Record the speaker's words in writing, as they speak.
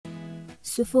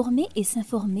Se former et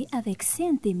s'informer avec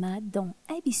CNT Mad dans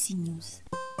ABC News.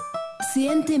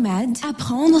 CNT Mad,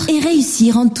 apprendre et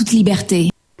réussir en toute liberté.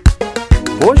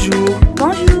 Bonjour.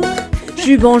 Bonjour.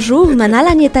 Bonjour,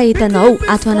 manala ny etaetanao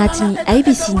ato anatin'ny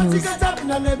ABC News.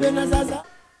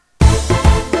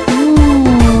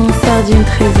 Sardine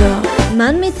trésor.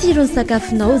 Manome tsiro ny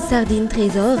sakafonao sardine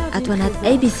trésor ato anaty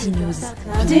ABC News.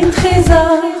 Sardine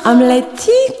trésor. Amin'ilay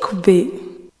tiako be.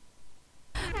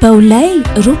 Paolay,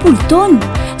 roapolo taona,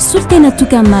 solitena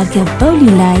toka marika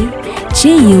Paolilay,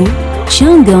 Juillet,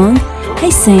 Changang,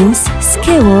 Hisense,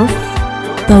 Skyworth.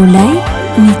 Paolay,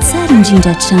 ny tsara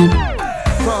indrindra trano.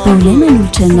 Paolay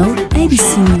manolotra anao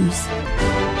ABC News.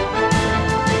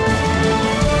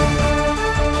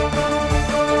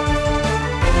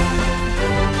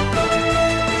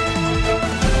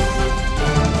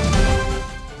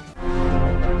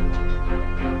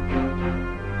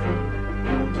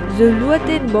 Zao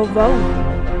lohateny vaovao.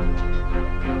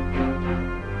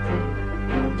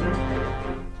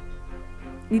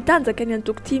 Nitanjaka ny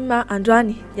antoko tima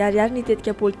androany iariary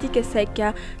nitetika politika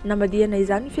saika namadihana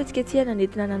izany fihetsiketsehana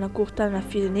nentina nanakorontanana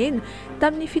firenena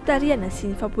tamin'ny fitariana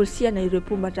sy ny famporisihana ireo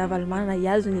mpomban-dravalomana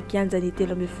iazo ny kianjany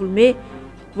 13 Mey.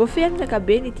 Voafehany ny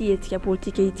akabe nyity hetsika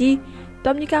politika ity.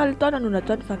 Tamin'ny 40 taona no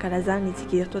nataony fankalazana ny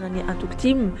tsigery-taona ny antoko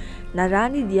tima na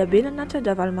rany dia be nanatra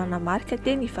dravalomana marika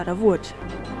teny faravohatra.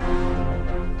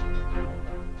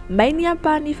 May ny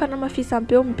ampahany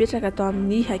fanamafisampeo mipetraka tao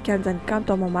amin'ny hakianjany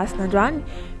kanto Mahamasina androany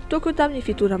tokony tamin'ny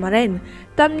 7 maraina.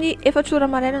 Tamin'ny 4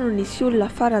 maraina no nisy olona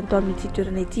farany tao amin'ity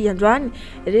toerana ity androany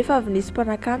rehefa avy nisy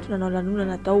mpanakanto nanao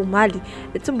lanonana tao omaly.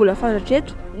 Tsy mbola fantatra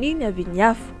eto niny aviany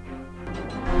afo.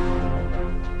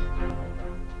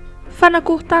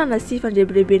 Fanakorontanana sy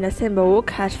fandrebirebena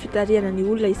saim-bahoaka ary fitariana ny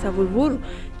olona isavorovoro,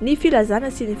 ny filazana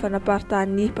sy ny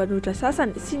fanaparitahan'ny mpanohitra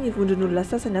sasany sy ny vondron'olona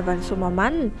sasany avy any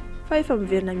Somamanina fa efa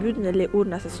miverina mihodina ilay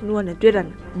orinasa sinoana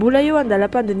toerana. Mbola eo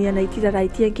andalam-pandiniana ity raha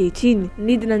ity ankehitriny,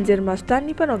 nidina anjery-maso tany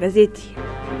ny mpanao gazety.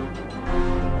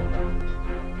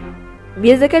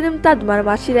 Miezaka ny mitady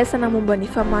maromaro iraisana momba ny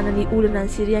famanany olana ny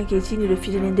Siria ankehitriny ireo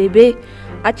firenendehibe.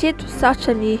 Hatreto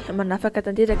sarotra ny manafaka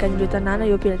tanteraka n'ireo tanàna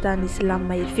eo am-pelatahan'ny Islam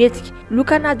mahery fihetsika.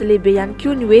 Lokanady lehibe ihany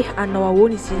koa ny hoe hanao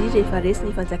ahoana i Siria rehefa resy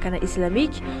ny fanjakana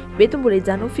islamika, mety mbola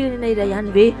hijanona ho firenena iray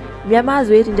ihany ve.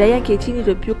 Miamahazo hery indray ankehitriny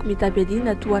ireo mpioky mitaby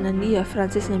adinina tohanan'ny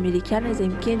Frantsay sy ny Amerikana izay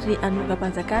mikendry ny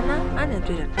hanonga-mpanjakana any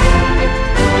an-toerana.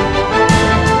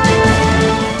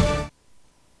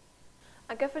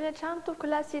 Ankafan'ny trano topoko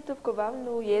lasy topoko vavy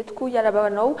no entiko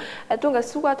iarabanao tonga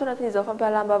soa ato anatin'izao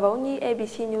fampialam-bavao ny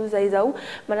ABC News izao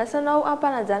manasanao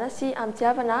ampanajana sy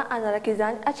amitiavana anaraka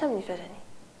izany hatramin'ny farany.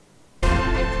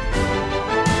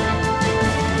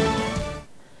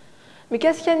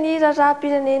 Mikasika ny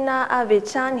raharaham-pirenena avy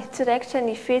hatrany tsy raikitra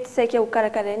ny fety saika ho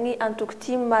karakarainy antoko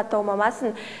tima tao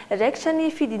Mahamasina, raikitra ny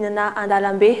fidinana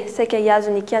andalambe saika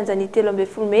hiazo ny kianjany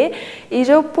 13 Mey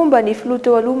ireo pomba ny filoha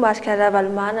teo aloha marika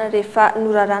ravalomana rehefa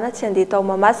norarana tsy handeha tao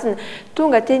Mahamasina.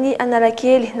 Tonga teny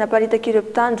Analakely naparitaka ireo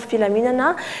mpitandro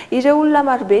filaminana ireo olona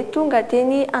marobe tonga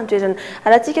teny antoerana.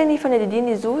 Arahantsika ny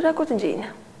fanadidiny izo rakotondrena.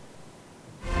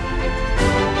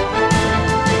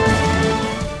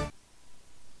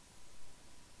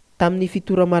 Tamin'ny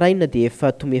 7 maraina dia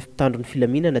efa tomefy mpitandro ny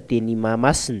filaminana teny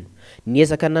Mahamasina.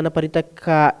 Niezaka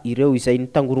nanaparitaka ireo izay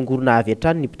nitangorongorona avy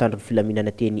hatrany ny mpitandro ny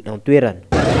filaminana teny antoerana.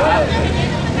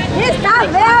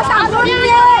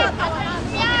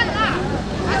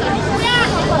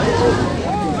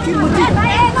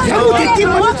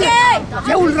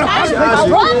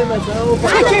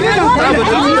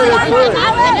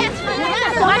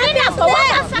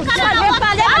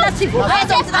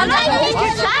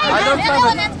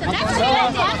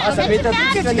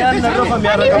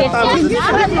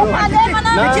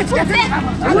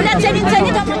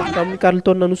 Tamin'ny 40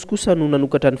 taona nosy kosa no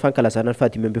nanokatra ny fankalazana ny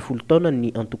 15 taona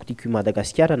ny antoko tiako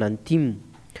Madagasikara na ny TIM.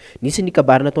 Nisy ny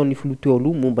kabary nataon'ny filoha teo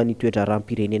aloha momba ny toetra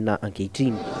rahaam-pirenena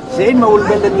ankehitriny. Zay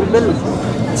maha-olombelona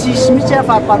tsisy mihitsy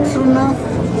afa-pampisorona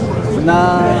na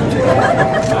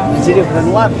mijerevana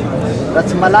ho avy raha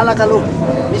tsy malalaka aloha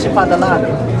misy fahalalahana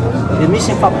dia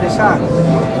misy fampiresahana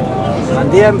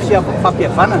mandeha amin'ny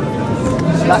fampihavanana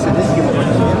sy lasa desika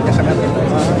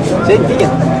zay ny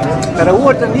dikany. Ka raha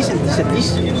ohatra nisy ny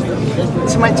disadisa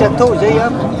tsy maintsy atao zay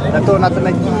natao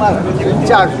anatina timara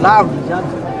tsy azo lavo izany.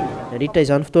 Nandritra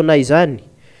izany fotoana izany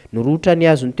norotra ny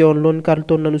azony teo anoloan'ny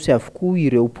karltaona nosy avokoa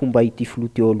ireo pomba ity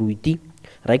filoha teo aloha ity.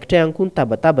 Raikitra ihany koa ny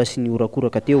tabataba sy ny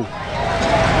orakoraka teo.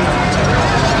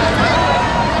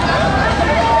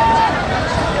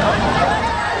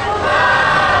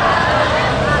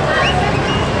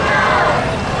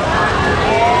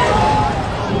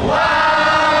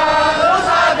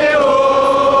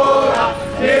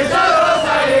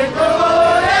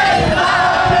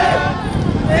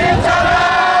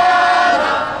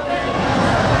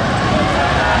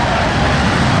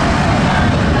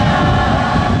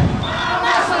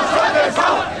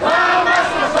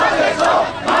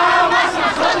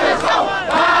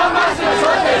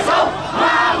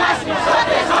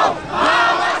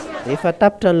 rehefa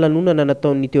tapitra ny lanonana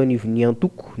nataon'ny teo anivon'ny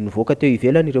antoko nivoaka teo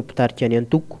ivelany ireo mpitarika ny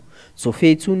antoko zao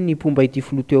fehitsony ny pomba ity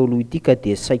filoha teo aloha ity ka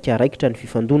dia saika raikitra ny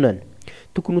fifandonana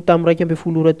tokony ho tamin'ny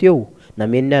 1 ora teo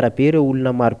namen'ny arabe ireo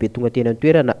olona marobe tonga teny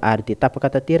an-toerana ary dia tapaka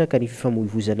tanteraka ny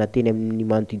fifamoivoizana teny amin'ny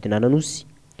manodidina nanosy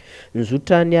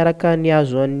nizotra niaraka ny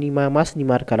azo an'ny mahamasy ny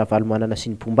marika lavalomanana sy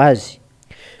ny pomba azy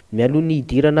mialoha ny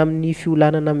idirana amin'ny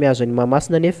fiolanana miazo an'ny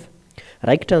mahamasina nefa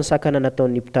raikitra ny sakana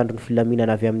nataon'ny mpitandro ny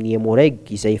filaminana avy amin'ny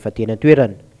hemoreg izay efa teny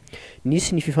an-toerana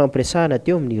nisy ny fifampiresahana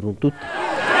teo amin'ny rontoto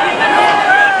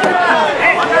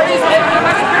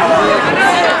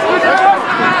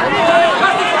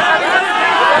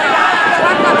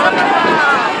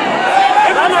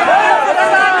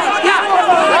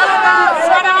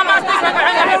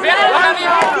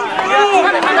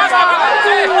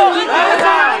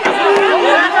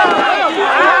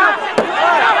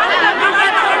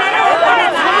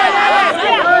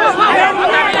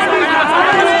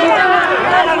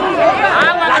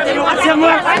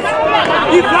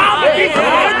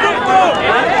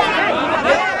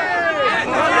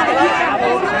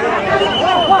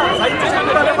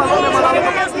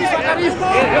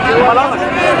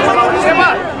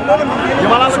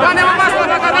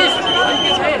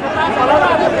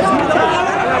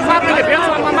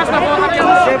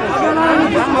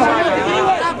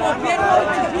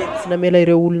namela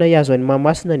ireo olona iazo any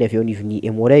mahamasina ny avy eo anivon'ny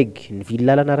hemoreg ny vily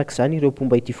lalana araka izany ireo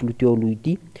pomba ity filoha teo aloha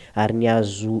ity ary ny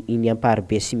azo iny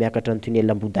amparibe sy miakatra ny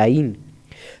tunela amboda iny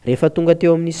rehefa tonga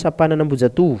teo amin'ny sapanana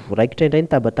ambojatovo raikitra indray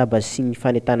ny tabataba sy ny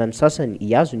fanentanany sasany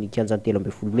iazo ny kianjany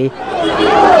 13 Mey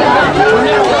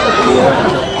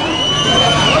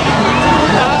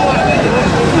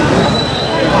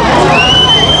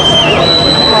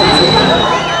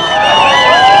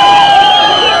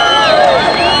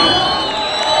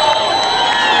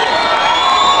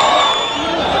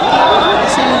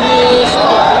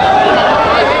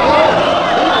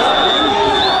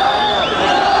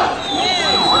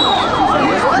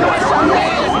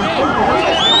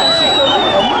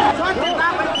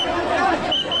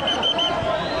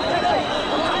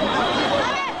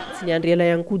ny andrela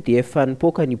ihany koa dia efa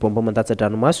nipoaka ny bomba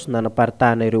mandatsa-dranomaso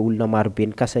nanaparitahana ireo olona marobe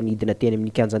ny kasanidina teny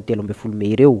amin'ny kianjany 13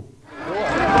 Mey ireo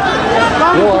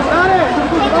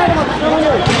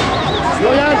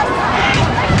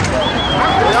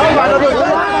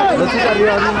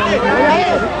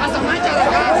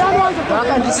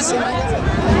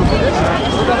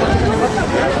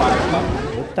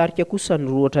tarika kosa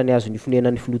nyroatra ny azo ny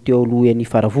fonenan'ny filoha teo aloha ny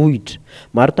faravohitra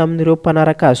maro tamin'ireo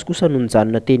mpanaraka azy kosa no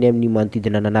nijanona teny amin'ny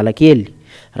manodidina nanalakely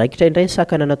raikitra indray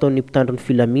sakana nataon'ny mpitandro ny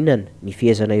filaminana ny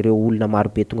fihezana ireo olona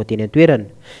marobe tonga teny an-toerana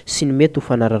sy ny mety ho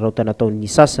fanararaota nataon'ny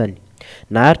sasany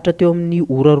naharitra teo amin'ny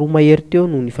ora 2 mahery teo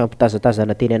no ny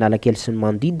fampitazatazana teny analakely sy ny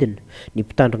manodidina ny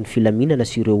mpitandro ny filaminana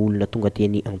sy ireo olona tonga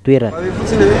teny an-toerana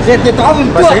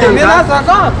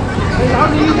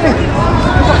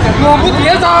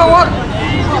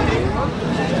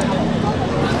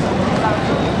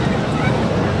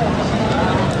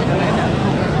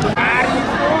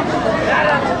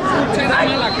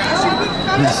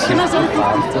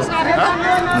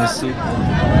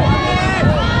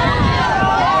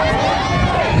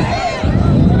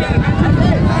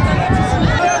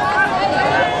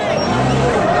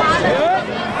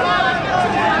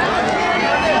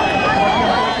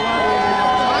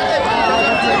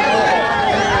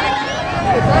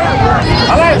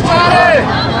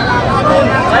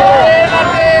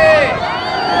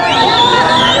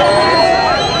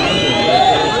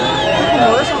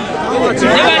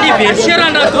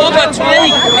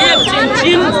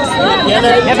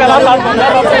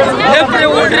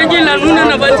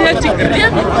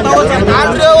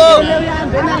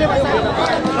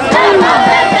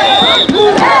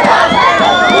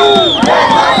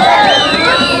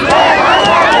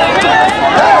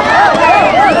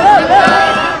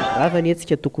raha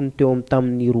nietsika tokony teo amin'ny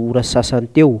tamin'ny 2 ora sasany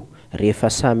teo rehefa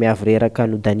samy avy reraka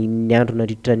nodanin'ny andro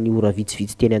nandritra ny ora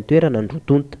vitsivitsy teny an-toerana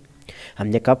androtonta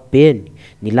amin'ny ankapobeny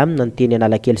ny lamina ny teny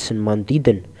analakely sy ny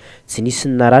manodidina tsy nisy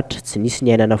ny naratra tsy nisy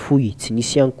ny ainana fohy tsy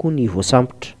nisy ihany koa ny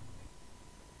voasambotra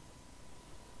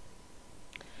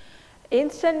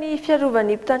entitra ny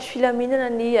fiarovan'ny mpitandro filaminana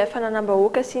ny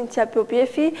fananam-bahoaka sy ny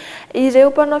tsiampiopefy ireo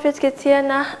mpanao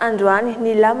fihetsiketsehana androany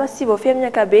ny lama sy voafy amin'ny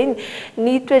ankabeny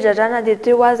ny toedradrana dia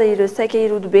teo aza ireo saika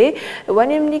irody be ho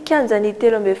any amin'ny kianjany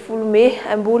 13 Mey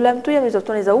mbola mitoy amin'izao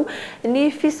fotoana izao ny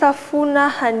fisafona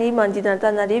ny manodidina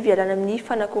Antananarivo ialana amin'ny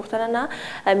fanakorontanana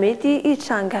mety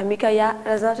hitranga Mikaya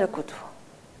Razandrakoto.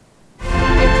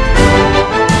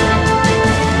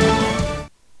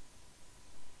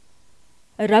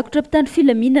 rakotra mpitandro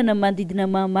filaminana manodidina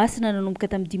Mahamasina nanomboka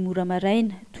tamin'ny 10 ora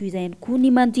maraina toy izay ihany koa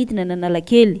ny manodidina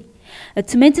n'Analakely.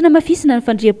 Tsy maintsy namafisina ny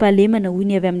fandriam-pahalemana hoy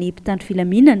ny avy amin'ny mpitandro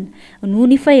filaminana noho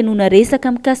ny fahenona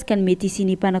resaka mikasika ny mety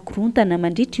hisian'ny mpanakorontana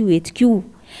mandritra io etiko.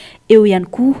 Eo ihany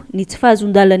koa ny tsy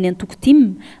fahazon-dalany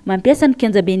Antoko-Tim mampiasa ny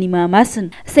kianjabeny Mahamasina.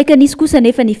 Saika nisy kosa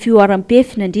nefa ny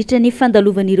fioaram-pefy nandritra ny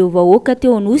fandalovan'ireo vahoaka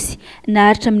teo anosy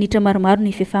naharitra minitra maromaro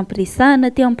ny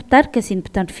fifampiresahana teo amin'ny mpitarika sy ny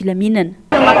mpitandro filaminana.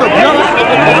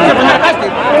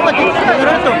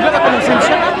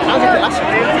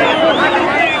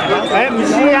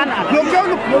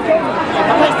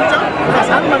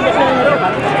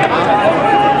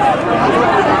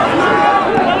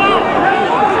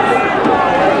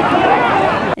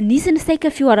 Nisy ny saika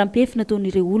fioaram-pefy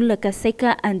nataon'ireo olona ka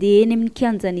saika andeha eny amin'ny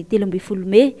kianjany 13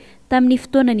 Mey tamin'ny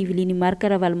fotoana ny Viliny Marika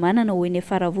Ravalomanana ho eny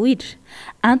Faravohitra.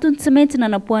 Antony tsy maintsy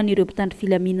nanampohan'ireo mpitandro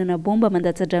filaminana bomba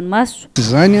mandatsa-dranomaso.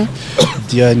 Zany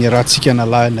dia ny rahantsika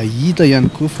nahita ihany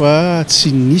koa fa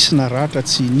tsy nisy na ratra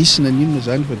tsy nisy na ninona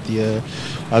zany fa dia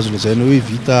azo lazaina hoe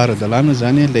vita ara-dalàna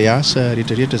zany ilay asa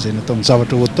rehetrarehetra izay natao amin'ny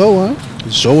zavatra ho atao.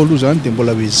 Izao aloha zany dia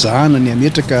mbola hoe zahana ny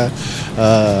ametraka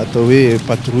atao hoe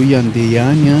patrouille andeha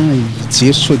ihany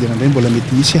hijery sao dia nandray mbola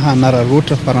mety misy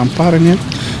hanararoatra faramparany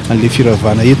an'ilay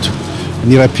firavana eto.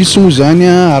 Ny rapiso moa zany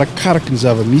arakaraky ny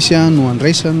zava-misy no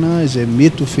andraisana izay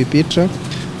mety ho fepetra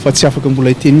fa tsy afaka mbola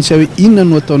hiteny mihitsy hoe inona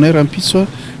no ataonay rapiso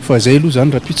fa izay aloha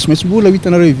zany rapiso tsy maintsy mbola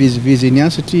hitanareo ivezivezy eny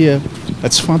ihany satria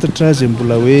tsy fantatra izay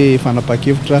mbola hoe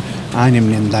fanapa-kevitra any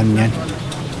amin'ny andaniny any.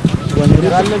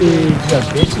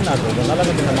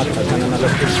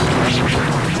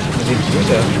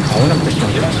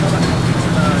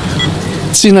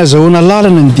 Tsy nazahoana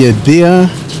lalana ny diabe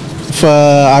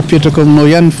fa apetraka aminao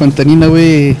ihany ny fanontaniana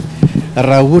hoe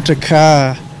raha ohatra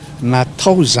ka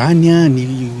natao zany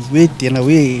ny hoe tena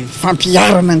hoe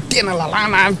fampiarana ny tena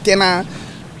lalàna ny tena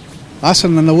asa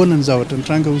nanahoana ny zavatra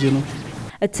nitranga ozy ianao.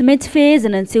 Tsy maintsy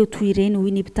fehezana ny seho toy ireny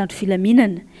hoy ny mpitandro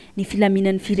filaminana. Ny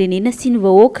filaminan'ny firenena sy ny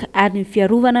vahoaka ary ny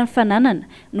fiarovana ny fananana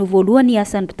no voalohany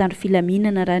asan'ny mpitandro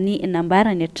filaminana raha ny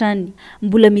nambarany hatrany.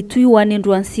 Mbola mitohy ho any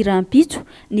Androany Sirahampitso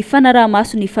ny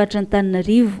fanaraha-maso ny faritra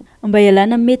Antananarivo mba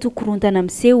hialana mety ho korontana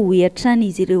amin'ny seho hoe hatrany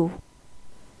izy ireo.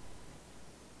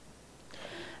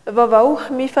 Vaovao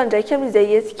mifandraika amin'izay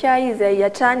hetsika izay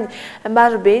hatrany.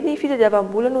 Marobe ny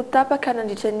fitadiavam-bola no tapaka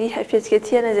nandritra ny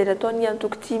fihetsiketsehana izay nataon'ny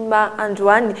Antoko-Tim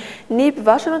androany. Ny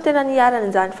mpivarotra no tena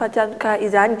niaran'izany fatiantoka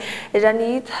izany. Raha ny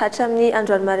hita hatramin'ny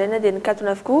androany maraina dia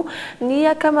nikatona avokoa ny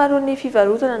akamaroan'ny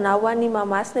fivarotana na ho an'ny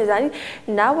Mahamasina izany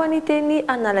na ho an'ny teny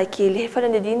Analakely.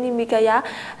 Fanadidiny Mikaya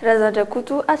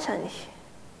Razandrakoto hatrany.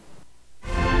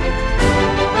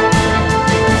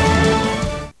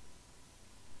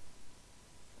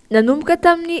 Nanomboka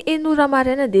tamin'ny 9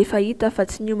 maraina dia fahita fa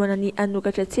tsy niomana ny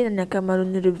anokatra tsena ny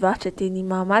akamaroan'ireo mpivarotra teny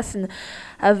Mahamasina.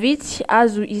 Avitsy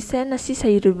azo isaina sisa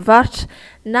ireo mpivarotra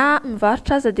na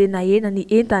mivarotra aza dia nahena ny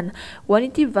entana. Ho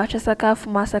an'ity mpivarotra sakafo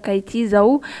masaka ity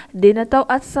izao dia natao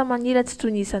atsasamanira tsy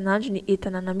toy ny isan'andro ny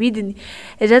entana namidiny.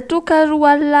 Raha toa ka 2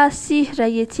 alina sy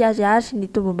 2 hety ariary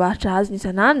ny tombam-barotra azy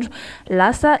isan'andro,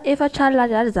 lasa 4 alina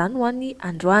ariary zany ho an'ny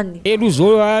androany. Aloha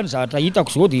zao zavatra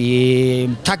hitako zao dia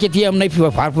mitaky aty aminay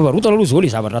mpivarotana aloha zao le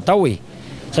zavatra atao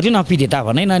satria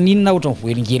nampidetavanay na ninona ohatran'ny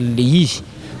voelingely le izy.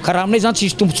 Ka raha aminay zany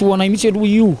tsisy tombontsoa anay mihitsy aloha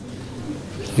io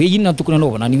hoe inona tokony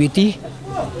anaovana an'io ety.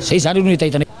 Zay zany aloha ny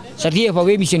hitanay satria efa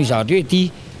hoe misy an'io zavatra io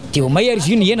ety dia may ary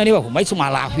izy io ny hena nefa vao may tsy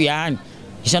malafo ihany.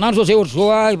 Isan'andro zao zay ohatry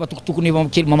zao efa tokotokony efa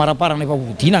kely mamaraparana efa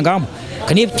hodina angamba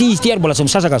kanefa ty izy ty ary mbola tsy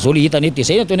misasaka zao le hitany dia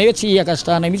zay nataonay hoe tsy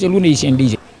akasitrahanay mihitsy aloha ny isan'ilay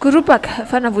izy. Koropaka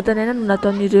fanavotanaina no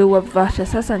nataon'ireo mpivarotra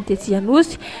sasany tetsy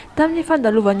Anosy tamin'ny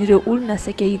fandalovan'ireo olona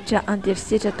saika hiditra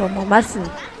anterisetra tao Mahamasina.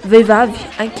 Vehivavy,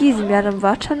 ankizy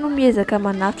miara-mivarotra no miezaka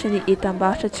manafitra ny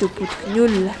entam-barotra tsy ho potiky ny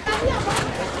olona.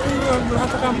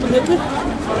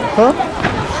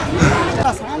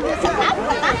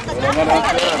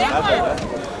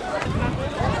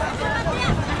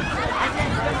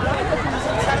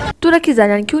 Toraka izany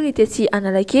ihany koa ny tetsy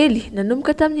Analakely,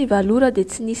 nanomboka tamin'ny 9 ora dia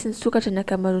tsy nisy nisokatra ny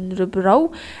akamaroan'ireo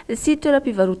birao sy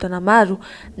toeram-pivarotana maro.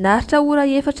 Naharitra ora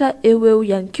 4 eo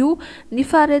ihany koa ny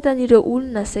faharetan'ireo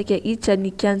olona saika hiditra ny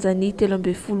kianjany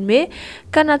 13 Mey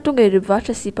ka nahatonga ireo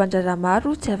mpivarotra sy mpandraraha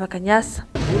maro tsy afaka niasa.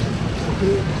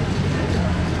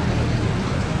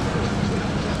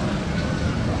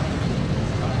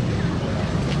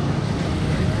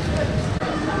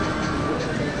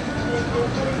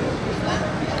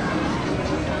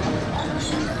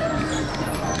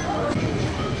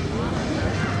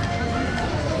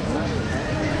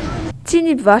 Tsy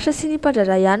ny mpivarotra sy ny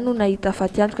mpandrara ihany no nahita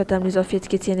faty antoka tamin'izao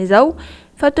fihetsiketsehana izao,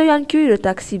 fa teo ihany koa ireo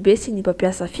taxi be sy ny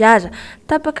mpampiasa fiara.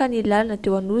 Tapaka ny lalana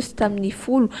teo Anosy tamin'ny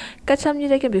 10 ka hatramin'ny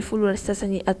 12 ora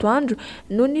sasany atoandro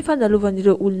noho ny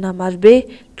fandalovan'ireo olona marobe.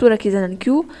 Torak'izany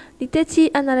koa ny tetsy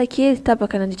Analakely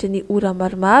tapaka nandritra ny ora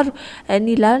maromaro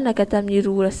ny lalana ka tamin'ny 2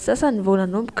 ora sasany vao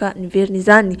nanomboka niverina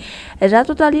izany. Raha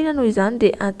totalina noho izany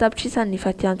dia antapitrisany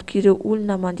faty antoka ireo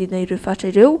olona mandidina ireo faritra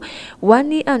ireo ho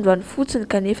an'ny androany fotsiny,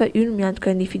 kanefa io no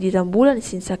miantoka ny fidiram-bolany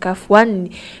sy ny sakafo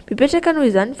hoaniny. Mipetraka noho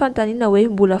izany fantaniana hoe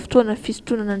mbola fotoana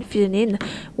fisotonana ny firenena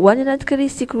ho any anaty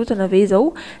krisy sy korotana ve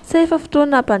izao sa efa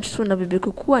fotoana hampandrosoana bebe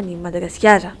kokoa ny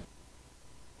Madagasikara.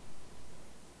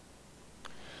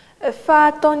 Fa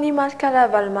ataon'ny Marikala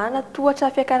Valomana tohatra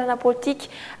fiakarana politika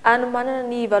anomanana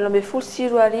ny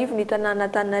 24 ny tanàna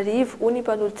Antananarivo ho ny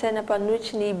mpanolotsaina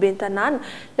mpanohitry ny bentanàna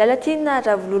Lalatiana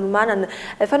Ravolomanana.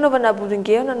 Fanaovana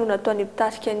bolongevina no nataony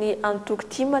mpitarika ny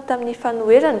Antokotimo tamin'ny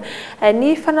fanoherana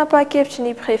ny fanapahan-kevitry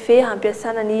ny préfet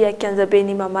hampiasana ny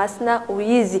Kianjabeny Mahamasina ho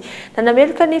izy.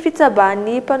 Nanameloka ny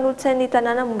fitsabahan'ny mpanolotsain'ny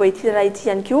tanàna momba ity raha ity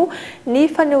ihany koa ny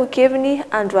fanehoan-keviny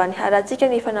androany. Arahantsika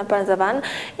ny fanampanazavana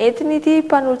entin'ity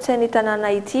mpanolotsaina ny tanàna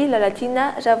ity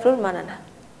Lalatiana Ravolomanana.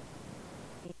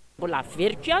 Mbola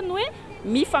veriko ihany hoe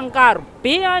mifangaro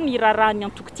be ny rarahan'ny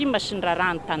Antokotimo sy ny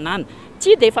rarahan'ny tanàna.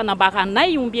 Tsy dia efa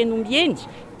nambaranay ombieny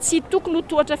tsy tokony ho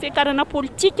tohatra fiakarana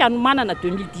politika anomanana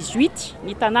 2018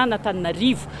 ny tanàna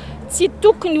Antananarivo. Tsy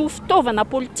tokony ho fitaovana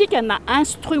politika na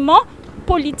instrument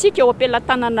politika eo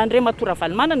ampelantanan'Andriamatoa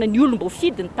Ravalomanana ny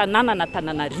olom-boafidy ny tanàna na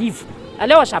Antananarivo.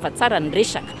 Aleo hazava tsara ny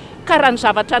resaka. Ka raha ny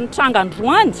zavatra nitranga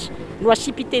androany no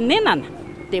asipitenenana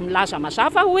dia milaza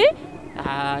mazava hoe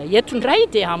eto indray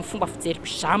dia amin'ny fomba fijeriko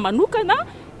izaho manokana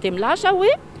dia milaza hoe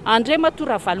Andriamatoa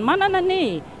Ravalomanana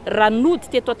ne ranody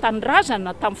teto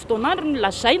Tanindrazana tamin'ny fotoanandro ny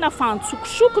lazaina fa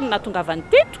antsokosokony natongavany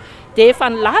teto dia efa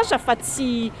nilaza fa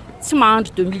tsy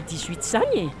mahandro 2018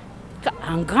 zany ka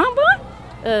angamba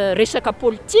resaka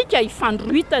politika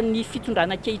ifandroitan'ny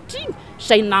fitondrana ankehitriny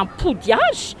izay nampody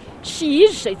azy sy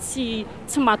izy izay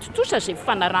tsy matotosa izay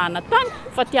fanarahana tany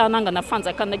fa te hanangana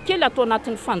fanjakana kely atao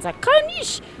anatin'ny fanjakana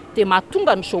izy dia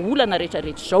mahatonga n'izao olana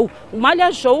rehetrarehetra izao. Omaly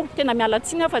azy izao tena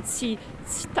mialatsiny fa tsy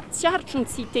harotro ny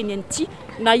tsy teny an'ity.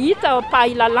 Nahita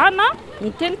pahilalana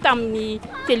niteny tamin'ny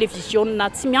télévisionna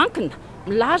tsy miankina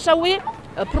milaza hoe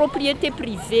propriété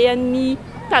privée an'ny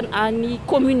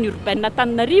commune urbaine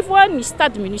Antananarivo ny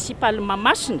stade municipal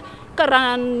Mahamasina ka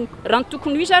raha ny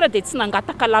tokony ho izy ara dia tsy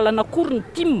nangataka lalana akory ny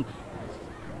tim.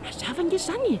 Mazava nge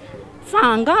zany fa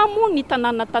angamo ny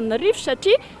tanàna Antananarivo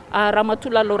satria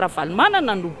Ramatoa Lalao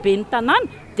Ravalomanana no be ny tanàna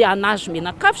dia anazo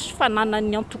menakafo sy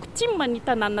fananan'ny Antokotimo ny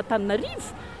tanàna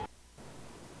Antananarivo.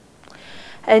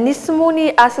 Nisy moa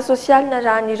ny asa sosialy na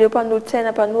rahan'ireo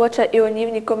mpanolotsaina mpanohatra eo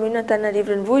anivon'ny commune Antananarivo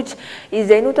renivohitra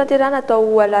izay no tanterana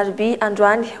tao alarobia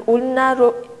androany.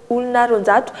 Olona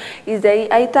roanjato izay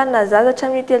ahitana zaza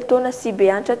hatramin'ny 3 taona sy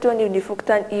be antitra teo anivon'ny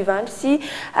fokontany Ivandry sy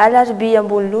alarobia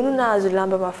ambony lono nahazo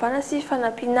lamba mafana sy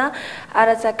fanampiana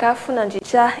ara-tsakafo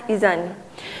nandritra izany.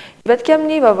 Ivatika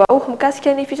amin'ny vaovao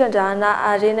mikasika ny fitrandrahana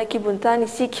arena kibon-tany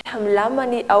isika milama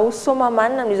ny ao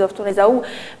Somamanina amin'izao fotoana izao.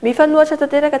 Mifanohatra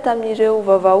tanteraka tamin'ireo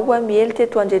vaovao miely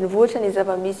teto andrenivohitra ny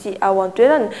zava-misy ao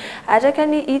an-toerana araka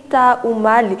ny hita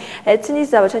omaly. Tsy nisy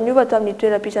zavatra niova tao amin'ny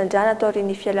toeram-pitrandrahana tao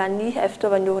aorian'ny fialan'ny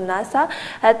fitaovan'ny orinasa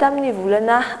tamin'ny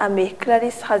volana May.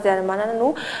 Clarisse Haziarmanana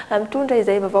no mitondra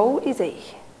izay vaovao izay.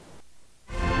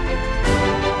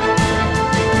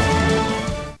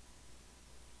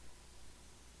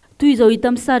 Toy izao hita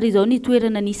amin'ny sary izao ny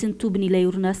toerana nisy nitobin'ilay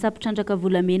orinasa mpitrandraka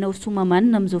volamena ao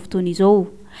Somamanina amin'izao fotoana izao.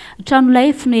 Trano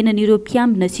ilay finoenan'ireo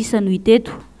mpiambina sisa no hita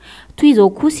eto. Toy izao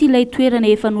kosa ilay toerana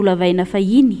efa nolavahina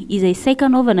fahiny izay saika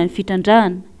anaovana ny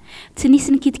fitrandrahana. Tsy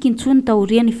nisy nikitika intsony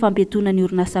taoriany fampiantona ny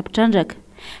orinasa mpitrandraka.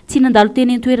 Tsy nandalo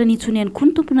teny an-toerana intsony ihany koa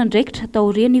ny tompon'andraikitra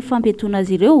taoriany fampiantona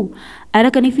azy ireo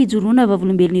araka ny fijoroana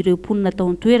vavolombelon'ireo mponina tao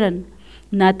an-toerana.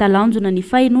 Na talanjona ny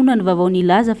fahinoana ny vavao ny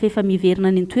laza fa efa miverina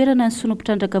ny toerana ny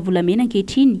sonom-pitrandraka volamena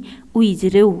ankehitriny hoy izy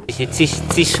ireo.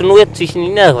 Tsisy sinoa eto, tsisy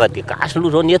nina fa dia gasy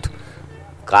aloha zao ny eto.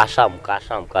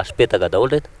 Gasy petaka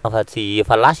daholo eto. Fa tsy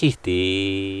efa lasa izy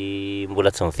dia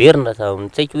mbola tsy miverina sa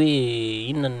mitsaiko hoe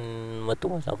inona ny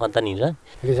mahatonga sa fantaniana zany.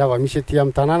 Le zava-misy aty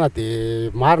amin'ny tanàna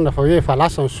dia marina fa hoe efa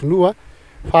lasa ny sinoa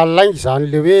fa laingy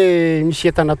zany le hoe misy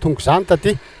entana tonga zany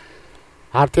taty.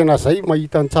 Ary tena zay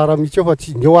mahita ny tsara mihitsy eo fa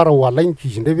tsy ny eo ara ho alainy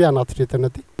izy ndray hoe anaty entana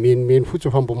aty. Menimeny fotsiny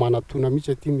fa mbo manatona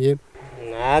mihitsy aty mieno.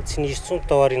 Tsy nisy tsony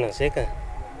tao aoriana zay ka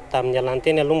tamin'ny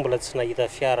alanteny aloha mbola tsy nahita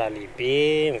fiara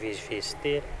lehibe mivezivezy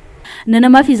tena.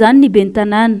 nanamafy izany ny ben'ny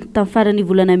tanàna tamin'ny farany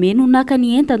volana meno naka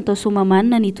ny entany tao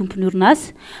somamanina ny tompony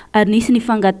orinasa ary nisy ny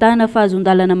fangatahana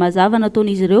fahazondalana mazava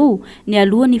nataon'izy ireo ny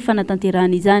alohan'ny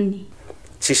fanatanterahana izany.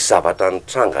 Tsisy zavatra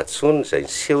nitranga tsony izay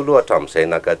niseho loha hatramin'izay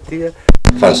nakaty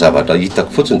fa ny zavatra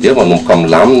hitako fotsiny dia manomboka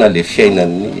milamina le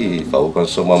fiainan'ny vahoaka ny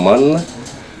somamanina,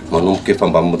 manomboka efa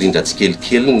mba mirindra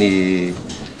tsikelikely ny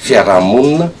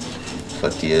fiarahamonina fa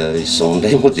dia izao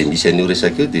indray moa dia misy an'io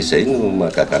resaka io dia izay no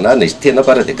mahagaganana izy tena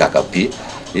bara dia gaga be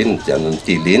eny ny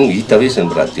télé no hita hoe sy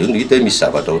ny radio no hita hoe misy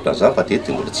zavatra ohatran'izany fa dia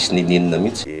mbola tsisy nininina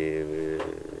mihitsy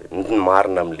ny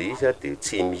marina amin'le izy dia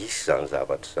tsy misy zany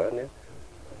zavatra zany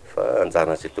fa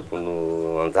anjaran'izay tompony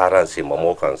anjaran'izay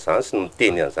mamoaka an'izany sy ny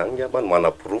miteny an'izany ngamba no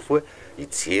manapirofo hoe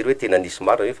hijery hoe tena nisy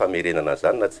marina hoe famerenana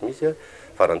zany na tsy misy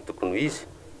fa raha ny tokony izy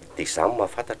dia izany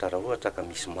mahafantatra raha ohatra ka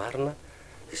misy marina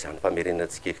izany famerenana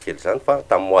tsikelikely zany fa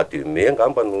tamin'ny mois de mai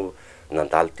angamba no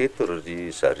nandalo teto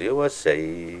ry zareo izay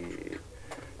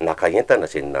naka entana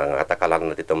izay nagataka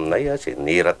lalana teto aminay izay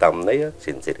nera taminay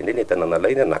izay nijereny entana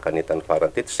nalaina naka ny entany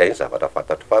farany teto izay ny zavatra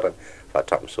fantatro farany fa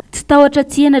hatramin'izao tsy tahotra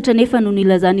tsy henatra nefa no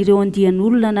nilazan'ireo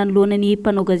andian'olona nanoloana ny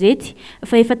mpanao gazety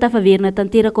fa efa tafaverina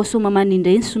tanteraka ao Somamanina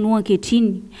indray ny sinoa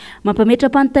ankehitriny.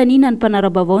 Mampametra-panontaniana ny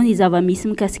mpanara-baovao ny zava-misy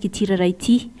mikasika ity raharaha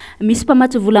ity. Misy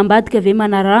mpamatsy volambadika ve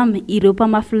manaramy ireo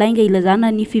mpamafy lainga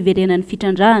ilazana ny fiverenan'ny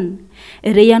fitrandrahana.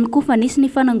 Ireo ihany koa fa nisy ny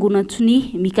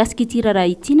fanangonan-tsony mikasika ity raharaha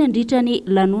ity nandritra ny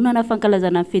lanonana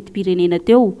fankalazana ny fetim-pirenena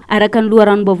teo araka ny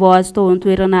loharanom-baovao azo tao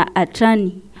an-toerana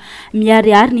hatrany.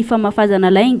 Miariary ny famafazana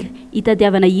lainga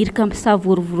hitadiavana hirika ampisavo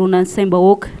vorovoronan'ny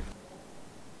saim-bahoaka.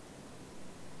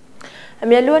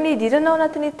 Mialohan'ny idirana ao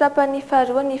anatin'ny tapany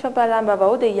faharoa ny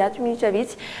fampahalam-baovao dia hiato minitra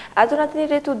vitsy ato anatin'ny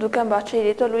reto dokam-barotra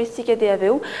ireto aloha isika dia avy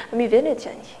eo miverina ety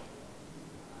any.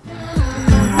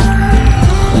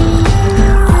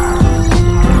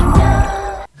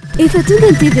 Efa tonga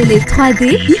ny TV LED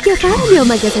 3D hika farany ao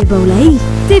magasin Baolay.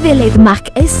 TV LED marque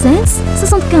S5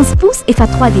 75 pouces efa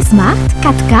 3D Smart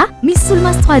 4K misy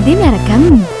solomaso 3D miaraka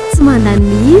aminy. Tsy mandany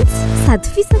mihitsy sady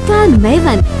fisaka no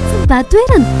maivana tsy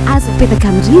mibatoerana azo apetaka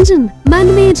amin'ny rindrina.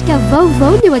 Manome endrika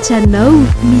vaovao ny eo an-tranonao.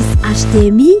 Misy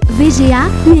HDMI, VGA,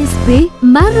 USB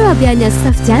maro avy any azo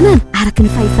safidianana araka ny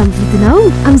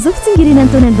fahefa-mividinao. Amin'izao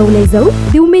fitsingerenan'ny taonan'ny Baolay izao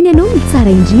dia omeny anao ny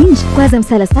tsara indrindra. Ko aza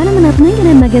misalasala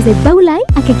manatinaingana ny magasin Baolay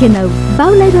akaiky anao.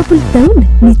 Baolay roapolo taona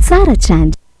ny tsara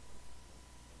trandra.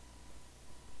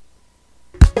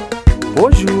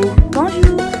 Bonjour.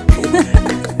 Bonjour.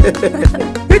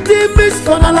 Petit miss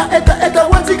fanala eta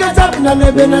watika tap na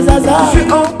lebe na zaza. Je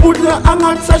suis en poudre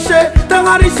en sachet,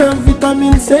 t'as riche en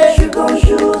vitamine C.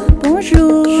 Bonjour.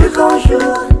 Bonjour. Bonjour.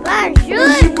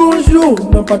 Bonjour.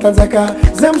 Bonjour. Non pas tanzaka.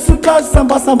 Zem suka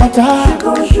samba samba cha.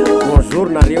 Bonjour. Bonjour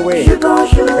Nariwe.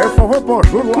 Bonjour.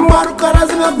 Bonjour. Maru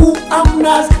karazna gu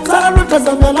amnas. Salalo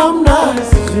tazamel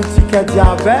amnas. Je tika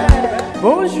diabète.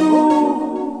 Bonjour.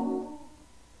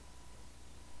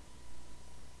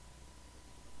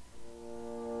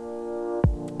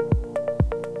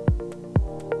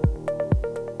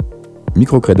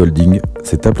 Microcred Holding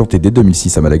s'est implantée dès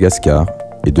 2006 à Madagascar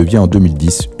et devient en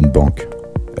 2010 une banque.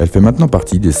 Elle fait maintenant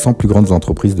partie des 100 plus grandes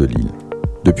entreprises de l'île.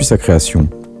 Depuis sa création,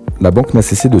 la banque n'a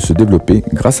cessé de se développer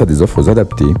grâce à des offres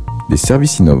adaptées, des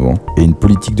services innovants et une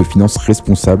politique de finances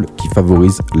responsable qui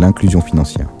favorise l'inclusion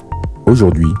financière.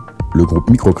 Aujourd'hui, le groupe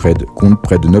Microcred compte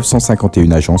près de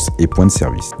 951 agences et points de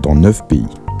service dans 9 pays.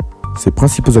 Ses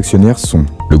principaux actionnaires sont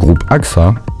le groupe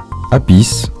AXA,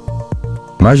 Apis,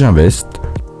 Maginvest,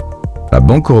 la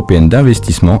Banque européenne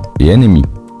d'investissement et NMI.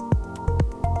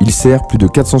 Il sert plus de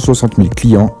 460 000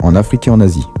 clients en Afrique et en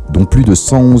Asie, dont plus de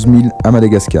 111 000 à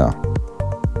Madagascar.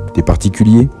 Des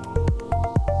particuliers,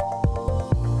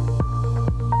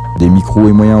 des micro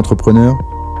et moyens entrepreneurs,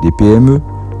 des PME,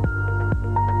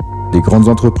 des grandes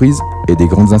entreprises et des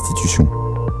grandes institutions.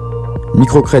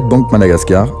 Microcred Banque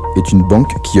Madagascar est une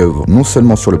banque qui œuvre non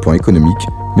seulement sur le plan économique,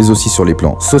 mais aussi sur les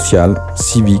plans social,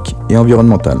 civique et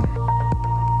environnemental.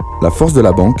 La force de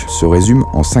la banque se résume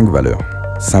en 5 valeurs.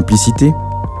 Simplicité,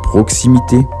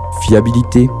 proximité,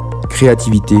 fiabilité,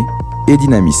 créativité et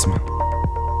dynamisme.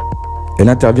 Elle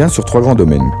intervient sur 3 grands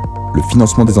domaines. Le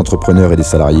financement des entrepreneurs et des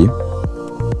salariés,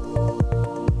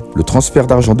 le transfert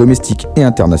d'argent domestique et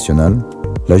international,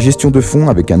 la gestion de fonds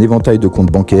avec un éventail de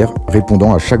comptes bancaires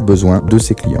répondant à chaque besoin de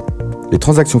ses clients. Les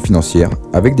transactions financières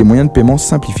avec des moyens de paiement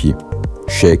simplifiés.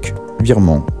 Chèques,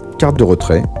 virements, cartes de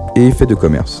retrait et effets de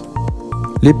commerce.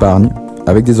 L'épargne,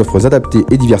 avec des offres adaptées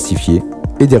et diversifiées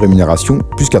et des rémunérations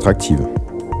plus qu'attractives.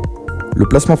 Le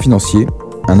placement financier,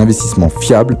 un investissement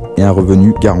fiable et un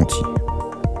revenu garanti.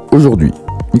 Aujourd'hui,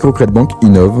 Microcred Bank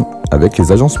innove avec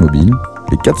les agences mobiles,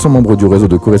 les 400 membres du réseau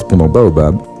de correspondants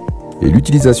Baobab et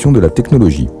l'utilisation de la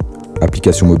technologie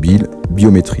applications mobiles,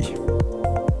 biométrie.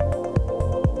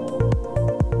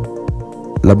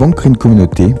 La banque crée une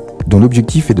communauté dont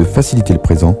l'objectif est de faciliter le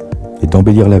présent et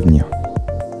d'embellir l'avenir.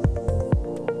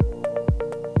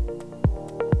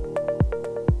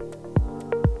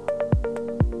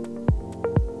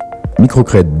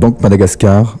 Microcrédit Banque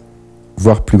Madagascar,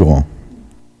 voire plus grand.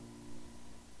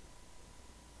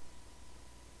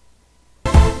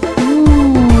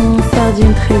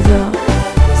 Sardine trésor.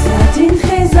 Sardine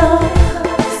trésor.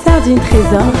 Sardine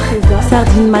trésor.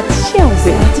 Sardine matchiao.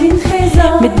 Sardine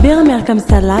trésor. Mety be miaraka amin'ny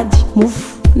salady,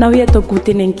 mofo na hoe atao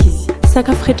goûter ny ankizy.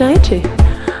 Sakafo rehetrarehetra e.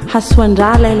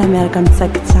 Hasoandra ela miaraka amin'ny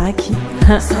tsakitsaky.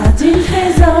 Sardine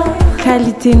trésor.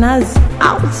 Qualité nazy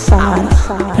tsara.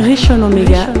 Riche en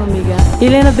oméga.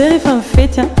 Ilaina be rehefa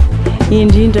mifety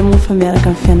indrindra moa fa miaraka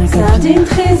amin'ny fianakaviana. Sardine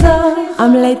trésor.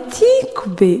 Amin'ilay tiako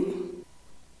be.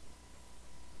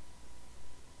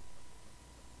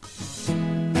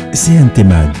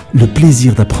 CNTMAD, le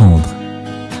plaisir d'apprendre.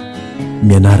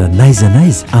 Mianara naiza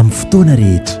naiza amin'ny fotoana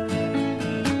rehetra.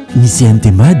 Ny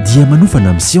CNTMAD dia manofana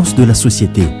amin'ny sciences de la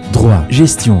société, droit,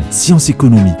 gestion, sciences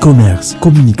économiques, commerce,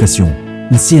 communication.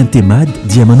 Ny CNTMAD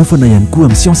dia manofana ihany koa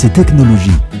amin'ny sciences et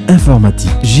technologie,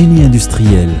 informatique, génie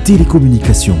industriel,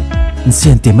 télécommunication. Ny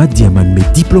CNTMAD dia manome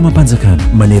diplôme am-panjakana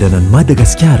manerana ny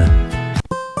Madagasikara.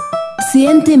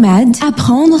 CNTMAD,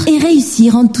 apprendre et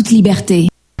réussir en toute liberté.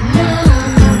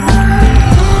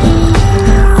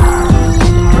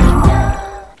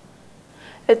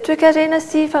 Toekarena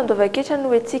sy fandova-ketra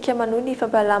no etsika manohy ny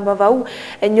fampalam-bavao.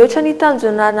 Nioatra ny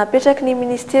tanjona napetraky ny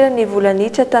ministera ny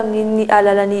volanitra tamin'ny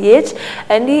alalany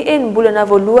hetra ny enim-bolana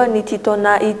voalohany ity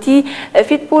taona ity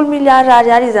 70 miliara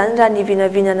ariary izany raha ny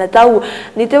vinavina natao.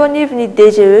 Ny teo anivon'ny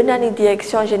DGE na ny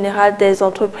Direction Générale des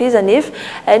Entreprises anefa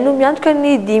no miantoka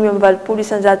ny 520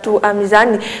 isanjato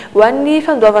amin'izany ho an'ny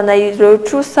fandoavana ireo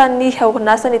trosan'ny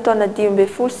orinasa ny taona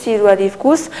 2010 sy 2020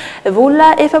 kosa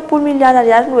vola 70 miliara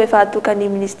ariary no efa atokany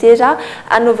ministera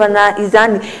anovana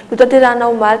izany. Notanterana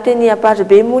omaly teny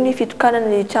Amparibe moa ny fitokanana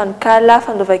ny tranokala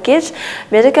fandova-ketra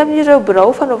miaraka amin'ireo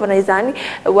birao fanaovana izany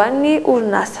ho an'ny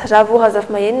orinasa. Raha vo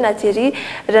Razafy Maheny na Thierry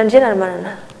Randriana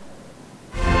manana.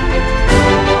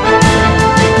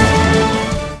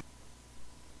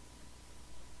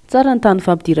 Tsara ny tany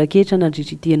fampidiran-ketra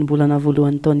nandritra ity enim-bolana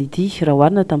voalohany taona ity raha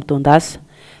oharina tamin'ny taon-dasa.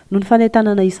 No ny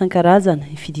fanentanana isan-karazana,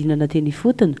 fidinana teny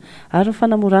fotona ary ny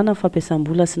fanamorana ny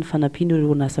fampiasam-bola sy ny fanampiana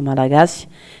ireo orinasa malagasy.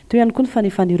 Toy ihany koa ny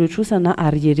fanefan'ireo trosana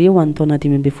ariere ho an'ny taona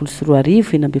 2012 sy 2020,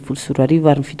 2012 sy 2020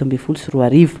 ary ny 2017 sy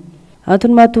 2020.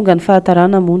 Antony mahatonga ny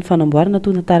fahatarana moa ny fanamboarana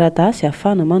tona taratasy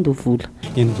ahafahana mandoa vola.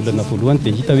 Enim-bolana voalohany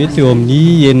dia hita hoe teo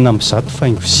amin'ny 900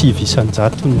 faingo 5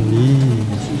 isan-jato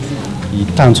ny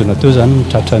tanjona teo zany ny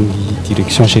tratran'ny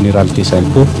Direction Générale des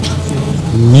Impôts.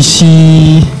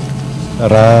 Misy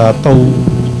raha atao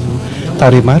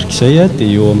taremarika izay dia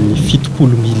eo amin'ny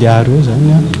 70 miliara eo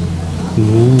zany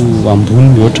no ambony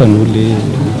mihoatra no le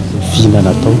vina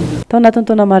natao. Tao anatin'ny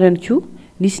taona maro ihany koa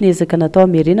nisy niezaka natao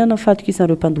hamerenana ny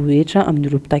fatokisan'ireo mpandohetra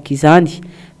amin'ireo mpitaka izany.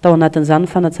 Tao anatin'izany ny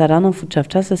fanatsarana ny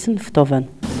fotodrafitrasa sy ny fitaovana.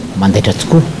 Mandaitra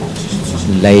tokoa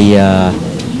ilay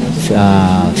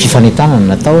fifanentanana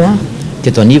natao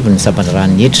teto anivony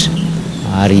sabandrarany hetra.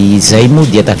 Ary izay moa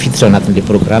dia tafiditra anatin'ilay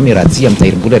programme ratsy amin'ny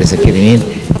tahirim-bola resam-pirenena.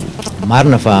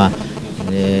 Marina fa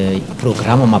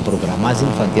programme maha-programme azy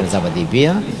fa ny tena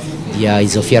zava-dehibe dia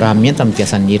izao fiaraha-mienta amin'ny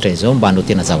piasan'ny hetra izao mba hanao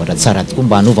tena zavatra tsara tokoa,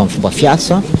 mba hanova amin'ny fomba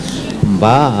fiasa,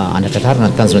 mba anatratrarina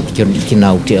ny tanjona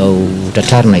tiana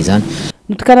hotratrarina izany.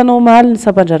 Notokanana omaly ny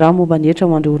sabandrarano momba ny hetra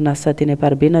ho an'ireo orinasa teny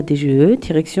Amparibe na DGE,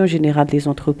 Direction Générale des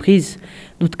Entreprises.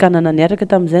 Notokanana niaraka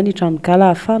tamin'izay ny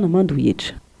tranokala ahafahana mandoa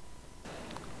hetra.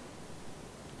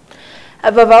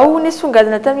 Vavao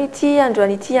nisongadina tamin'ity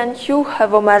androany ity ihany koa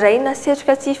vao maraina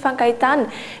setroka tsy fankahitana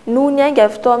no niainga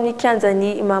avy tao amin'ny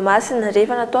kianjan'ny Mahamasina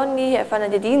rehefa nataony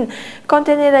fanadihadiana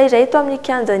contenera iray tao amin'ny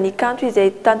kianjan'ny kanto izay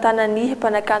tantanan'ny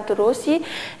mpanakanto Rosy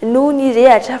no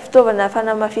nirehatra. Fitaovana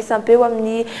fanamafisam-peo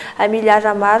amin'ny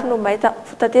miliara maro no mahita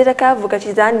tanteraka vokatra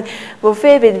izany.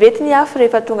 Voafehy vetivety ny afo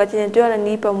rehefa tonga teny an-toerana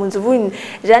ny mpamonjy vonina.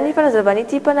 Raha ny fanazavana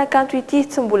ity mpanakanto ity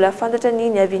tsy mbola fantatra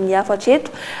ny niavian'ny afo hatreto,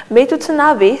 mety ho tsy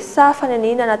navy sa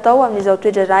fananina natao amin'izao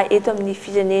toetra raha eto amin'ny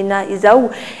firenena izao.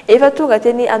 Efa tonga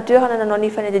teny an-toerana nanao ny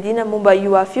fanadihadiana momba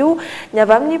io afo io ny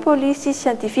avy amin'ny polisy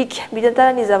siantifika.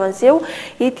 Mitantara ny zavanseho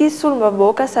ity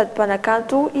solombamboaka sady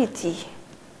mpanakanto ity.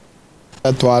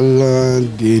 Atoal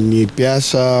dia ny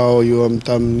mpiasa eo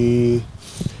amin'ny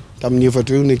tamin'ny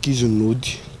efatra eo ny ankizy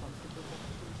nody.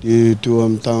 Dia teo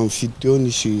amin'ny tamin'ny fito teo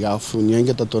nisy afo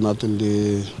niainga tato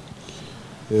anatin'le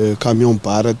camion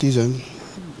bara ty zany.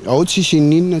 Ao tsisy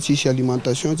ninona, tsisy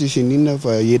alimentation, tsisy ninona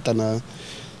fa entana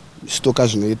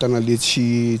stockage-na entana le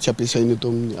tsy ampiasaina eto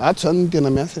amin'ny ato zany tena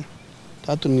miasa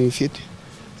tato ny fety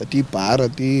aty bara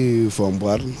aty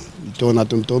voamboarina tao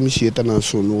anatiny tao misy entana ny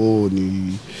sono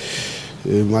ny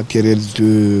matériel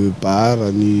de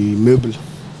bara ny meuble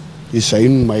izay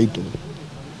no mahay to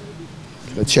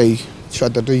fa tsy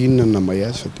fantatra hoe inona na mahay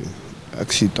azy fa de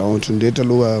accident ohatrany rehetra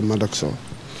aloha mandrakizao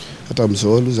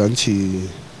hatramin'izao aloha zany tsy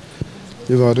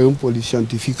efa reo police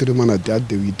scientifique reo manadiady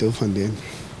de 8 heures fandehany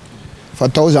fa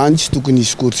tao zany tsy tokony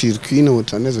hisy court circuit na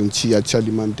ohatrany azany tsy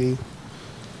alimenté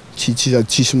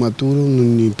tsisy matoro no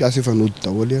ny mpiasa efa nody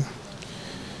daholo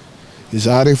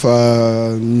za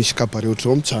rehefa misy kabare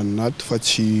ohatrao mijanona ato fa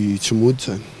tsy mody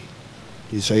zany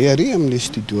izay ary amin'le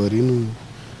studio ary no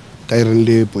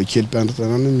tairan'le boikely mpianatra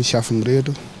tanàna misy afo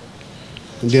mirehatra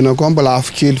andena koa mbola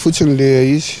afo kely fotsiny le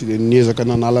izy de niezaka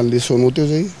nanalan'le sono teo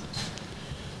zay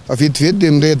fa vetivety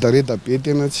de miredareda be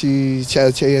tena tsy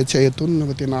hay atonina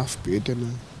fa tena afo be tena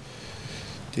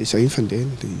de zay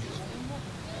fandehany de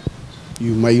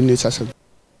io mahino sasany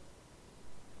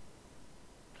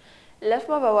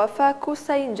Lafa mavahoafa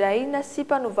kosa indray na sy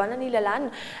mpanovana ny lalàna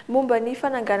momba ny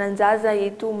fananganan-jaza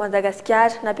eto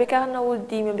Madagasikara nampiakarina ho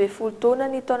 12 taona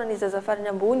ny taonan'ny zaza farany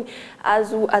ambony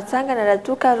azo atsangana raha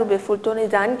toa ka 12 taona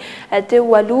izany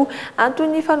teo aloha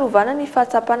antony fanovana ny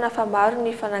fahatsapana fa maro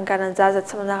ny fananganan-jaza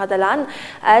tsy manara-dalàna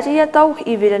ary atao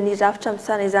ivelan'ny rafitra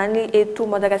misana izany eto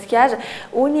Madagasikara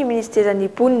ho ny ministeran'ny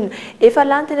mponina efa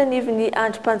lany tena nivon'ny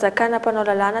androm-panjakana mpanao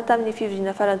lalàna tamin'ny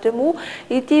fivoriana farany teo moa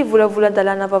ity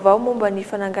volavolan-dalàna vaovao momba ny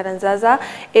fananganan-jaza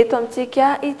eto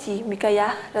amintsika ity Mikaya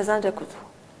Razandrakoto.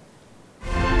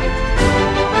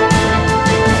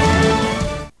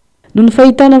 Noho ny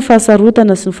fahitana ny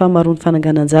fahasarotana sy ny fahamaroan'ny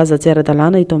fananganan-jaza tsy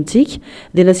ara-dalàna eto amintsika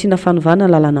dia nasiana fanovana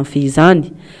ny lalàna ny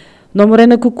izany. No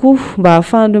amoraina kokoa mba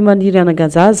ahafahan'ireo maniry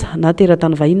hanangan-jaza na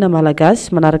teratany vahiny na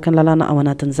malagasy manaraka ny lalàna ao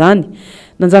anatin'izany.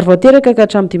 Nanjary voateraka ka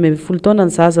hatramin'ny 12 taona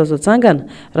ny zaza azo atsangana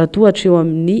raha toa hatreo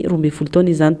amin'ny 12 taona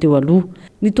izany teo aloha.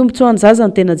 Ny tombotsoan'ny zaza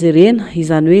ny tena jerena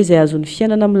izany hoe izay azon'ny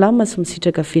fiainana milamina sy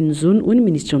misitraka fen'ny zony hoy ny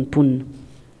ministra ny mponina.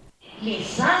 Le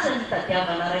zaza ny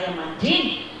tadiavana ray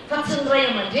aman-dreny fa tsy ny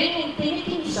ray aman-dreny no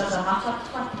tenety ny zaza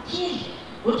mahafatifaty kely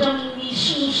ohatra amin'ny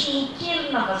sonosino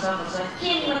kely na vazavaza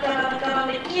kely na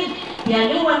karanakarana kely dia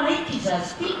aleo anay ty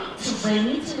zaza ty tsy zay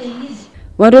mihitsy le izy.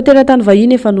 Ho an'ireo teratany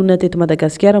vahiny efa nonina teto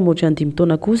Madagasikara moatra ny 5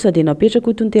 taona kosa dia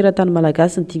napetraka itony teratany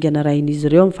malagasy ny tingana rahin'izy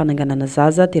ireo amin'ny fananganana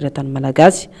zaza teratany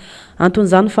malagasy.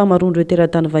 Anton'izany fahamaroan'ireo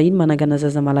teratany vahiny manangana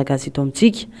zaza malagasy ito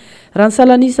amintsika. Raha ny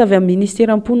salanisa avy amin'ny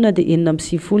ministera mponina dia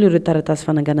 950 ireo taratasy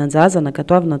fananganan-jaza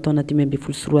nankatoavina taona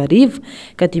 2024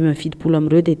 ka 570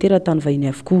 amin'ireo dia teratany vahiny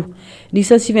avokoa. Ny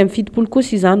 770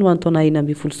 kosa izany ho an'ny taona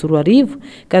 2024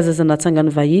 ka zaza natsangany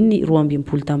vahiny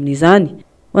 220 tamin'izany.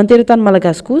 Ho an'ny teratany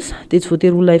malagasy kosa dia tsy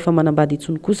voatery olona efa manambady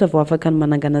intsony kosa vao afaka ny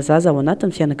manangana zaza ao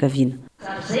anatin'ny fianakaviana.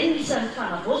 Zay nisan'ny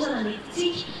fanavaozana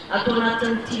netintsika atao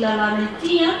anatin'ity lalàna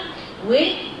ity hoe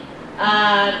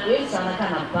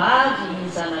zanakanabavy,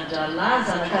 zanadralahy,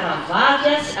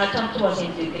 zanakaravavy hatramin'ny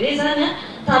 3e degré zany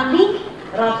taloha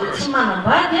raha vao tsy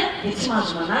manambady dia tsy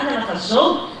mahazo manangana fa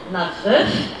zao na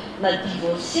veuf na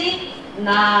divorcé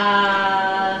na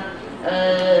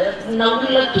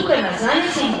olona tokana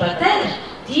zany célibataire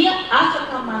dia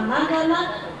afaka manangana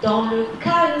dans le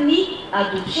cas ny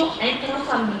adoption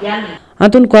intrafamiliale.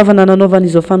 Antony goavana nanaovana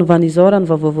izao fanovana izao raha ny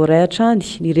vaovao ray hatrany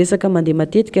ny resaka mandeha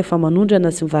matetika fa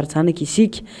manondrana sy mivarijanaky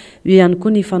isika. Io ihany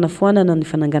koa ny fanafoanana ny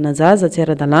fananganan-jaza tsy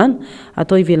ara-dalàna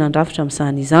atao ivelan-drafitra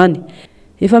amin'izany izany.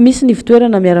 Efa misy ny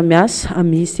fitoerana miara-miasa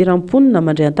amin'ny ministera mponina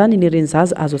mandray an-tany ny ireny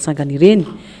zaza azo atsangana ireny.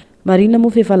 Marina moa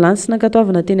fa efa lany sy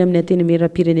nankatoavana teny amin'ny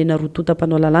antenimieram-pirenena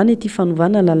rototam-panao lalàna ity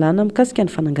fanovana lalàna mikasika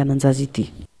ny fananganan-jaza ity.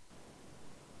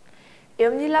 Eo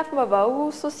amin'ny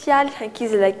lafim-baovao sosialy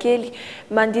ankizilakely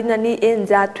mandina ny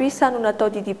enjato isa no natao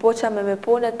didipotra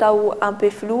mamepona tao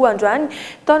ampefilo androany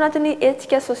tao anatin'ny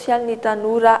etika sosialy ny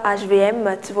tanora HVM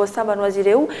tsy voasambana azy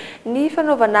ireo ny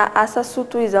fanaovana asa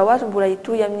soto izao ary mbola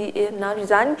hitohy amin'ny herinandro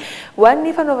izany ho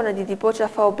an'ny fanaovana didipotra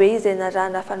faobe izay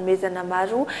narahana fanomezana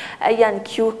maro ihany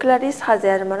koa. Clarisse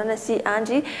Hazard manana sy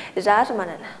Andry Rary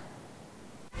manana.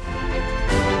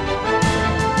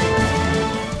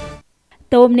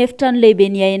 Tao amin'ny efitrano lehibe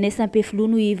ny ANS Ampefilo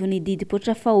no ivony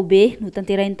didipotra faobe no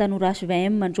tanterahin'ny tanora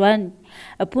HVM androany.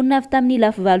 Ponina avy tamin'ny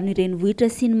lafivalon'ny renivohitra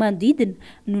sy ny manodidina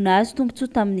no nahazo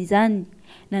tombontsoa tamin'izany.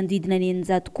 Nandidina ny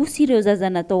 900 kosa ireo zaza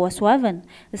natao asoavana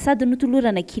sady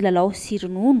notolorana kilalao sy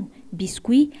ronono,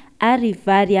 biskuit ary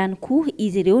vary ihany koa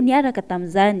izy ireo niaraka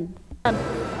tamin'izany.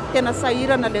 Tena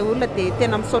sahirana le olona dia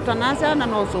tena misaotra anazy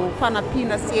nanao zao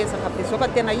fanampiana sy ezaka be zao ka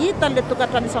tena hita le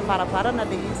tokantrano isam-baravarana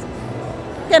le izy.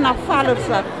 Tena faly ry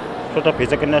zareo. Sotra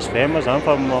betsaka ny HVM zany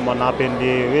fa manampy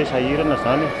an'le hoe sahirana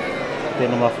zany.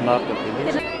 tena mahafinaritra be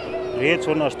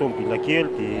rehetra na azo tomobila kely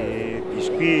dia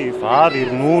biscuit vary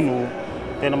ronono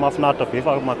tena mahafinaritra be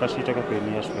fa makasitraka be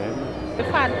ny SVM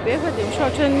faly be fa dia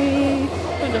misaotra ny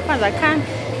mpitondra fanjakana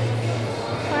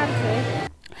faly zay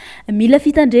mila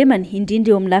fitandremany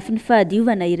indrindra eo amin'ny lafiny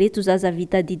fahadiovana ireto zaza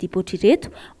vita didy potra ireto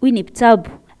hoy ny mpitsabo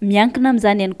miankina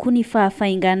amin'izany ihany koa ny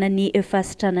fahafainganany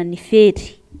fasitranan'ny fery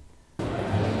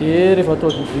dia rehefa atao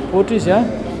didy potra izy a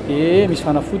dia misy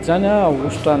fanafody zany a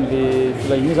ahositra an'le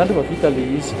filahiny zany rehefa vita le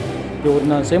izy dia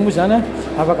orinan'izay moa zany a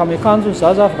afaka miakanjo ny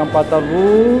zaza afaka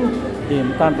mipataloha dia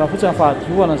mitandrina fotsiny amin'ny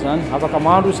fahadiovana zany afaka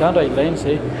mandro izy zany raha ilainy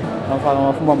zay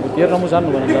fomba moderna moa zany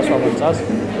no mananjasoavan'ny zaza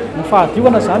ny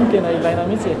fahadiovana zany tena ilaina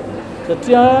mihitsy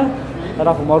satria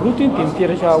raha vao maroto iny dia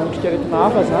miteraka otrikaretina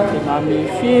hafa zany dia namy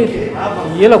fery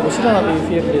ela voasirana le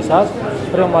fery le zaza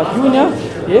rehefa madio iny a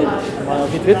dia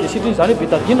vetivety dia sitriny zany hoe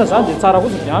betadina zany dia tsara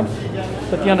fotsiny dia ampy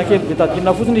tatiana kely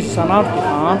betadina fotsiny izy isan'andro dia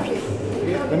fa ampy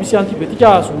da misy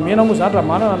antibiotika azo omena moa zany raha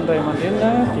manana ny ray aman-drenina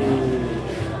dia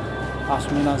azo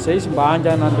omena an'izay izy mba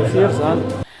hangana an'le fery zany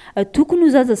tokony ho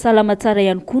zaza salama tsara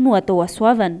ihany koa no atao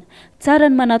asoavana tsara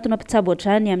ny manatona mpitsabo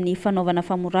hatrany amin'ny fanaovana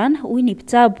famorana hoy ny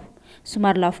mpitsabo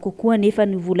somary lafo kokoa nefa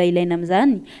ny vola ilaina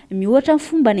amin'izany miohatra amin'ny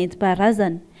fomba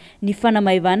nentim-paharazana ny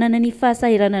fanamahivanana ny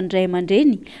fahasahiranany ray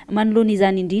aman-dreny manoloana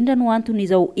izany indrindra no antony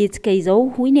izao hetsika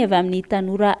izao hoy ny avy amin'ny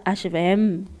tanora HVM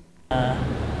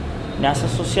ny asa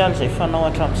sosialy izay fanao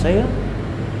hatramin'izay a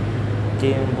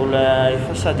dia mbola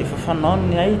efa sady efa fanao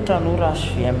ny ay tanora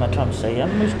HVM hatramin'izay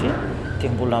ihany moa izy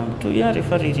dia mbola mitoy a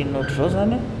rehefa ririnina ohatr'izao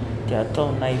zany dia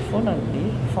ataonay foana ny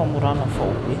famorana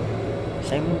vahobe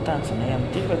izay moa ny tanjonay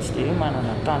amin'ity fa tsy dia hoe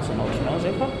manana tanjona ohatranao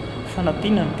zay fa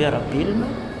fanampiana ny mpiarabelona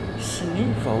sy ny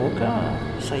vahoaka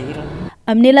sahirana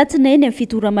amin'ny alatsinainy amin'ny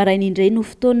fitora maraina indray no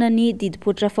fotoanany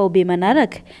didipotra fahobe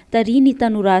manaraka tary ny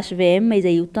tanora HVM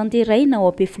izay ho tanteraina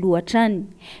ao ampefiloha hatrany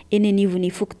eny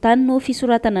anivon'ny fokontany no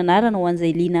fisoratana anarana ho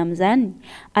an'izay liana amin'izany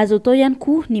azo atao ihany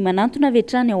koa ny manantona avy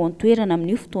hatrany ao an-toerana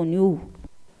amin'io fotoana io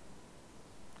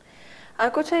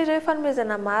ankoatra ireo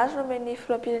fanomezana maro nomeny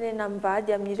filoam-pirenena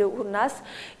mivady amin'ireo orinasa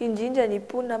indrindra ny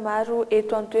mponina maro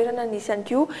eto an-toerana nisy ihany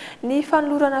koa ny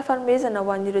fanolorana fanomezana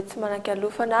ho an'ireo tsy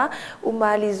manan-kalofana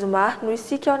omaly zoma no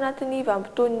isika ao anatin'ny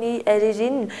vanim-potoan'ny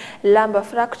ririnina lamba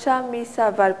firakotra misa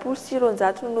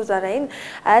 20 no nozaraina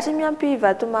ary miampy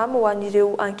vatomamy ho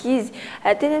an'ireo ankizy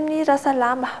teny amin'ny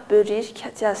Rasalama,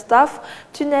 Berisika, Tsiastafo,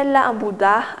 Tunnel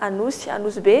Amboda,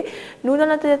 Anosy be no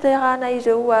nanatanterahana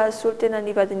ireo solotena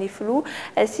ny vadin'ny filoha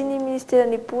sy ny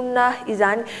ministeran'ny mponina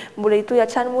izany mbola hitohy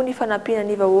hatrany moa ny fanampiana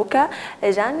ny vahoaka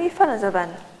izany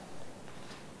fanazavana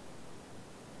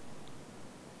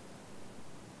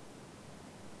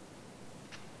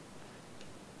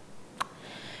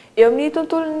eo amin'ny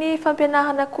tontolon'ny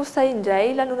fampianarana kosa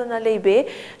indray lanonana lehibe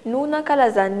no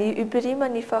nankalazan'ny UPRIM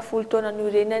ny fahafolo taona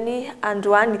niorenany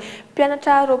androany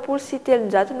mpianatra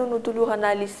 23 no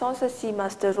notolorana lisansa sy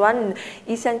master 1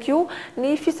 isanko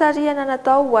ny fisarihana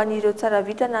natao ho an'ireo tsara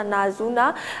vitana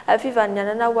nahazona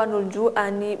fivanianana ho an'olondro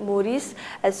any Maurice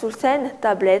Soursen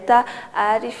tableta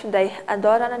ary finday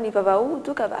andorana ny vavao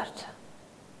dokavaritra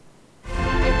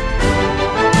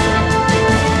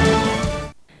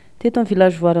teto amin'ny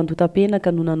village voaran-dotapena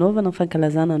no nanaovana ny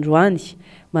fankalazana androany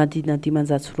manodidina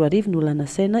 500 no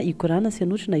lanasaina ikorana sy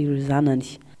anotrina ireo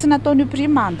zanany tsy nataony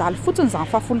UPRIM mandalo fotsiny izany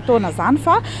fahafolo taona zany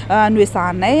fa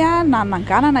noezahanay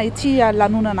nananganana ity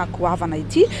lanonana goavana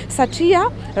ity satria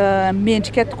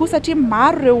mendrika tokoa satria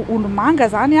maro ireo olomanga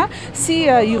zany sy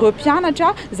ireo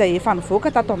mpianatra izay efa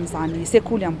nivoaka tato amin'izany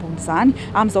sekoly ambony zany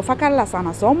amin'izao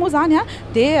fankalazana zao moa zany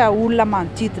dia olona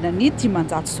manodidina ny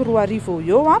 540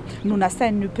 eo no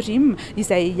nasain'ny UPRIM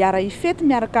izay hiara ifety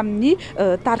miaraka amin'ny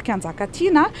tarika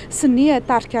anjakatiana sy ny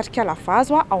tarika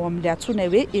arkalavazo ao amin'ilay antsoina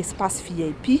hoe espace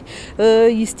VIP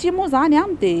izy ity moa zany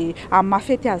dia amin'ny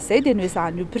mafety azy zay dia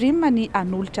noezahan'ny UPRIM ny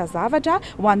anolotra zavatra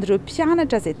ho an'ireo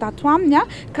mpianatra izay tato aminy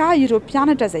ka ireo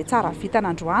mpianatra izay tsara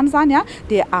vitan'androany zany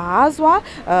dia ahazo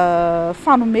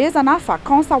fanomezana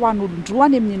vakansa ho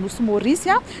an'olondroany amin'ny Nosy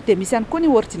Maurice dia misy ihany koa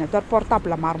ny ordinateur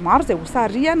portable maromaro izay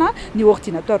hosarihana ny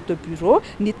ordinateur de bureau,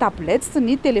 ny tablette sy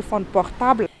ny téléphone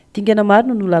portable. Dingana maro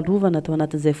no nolalovana atao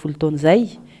anatin'izay folo taona izay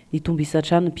nitombo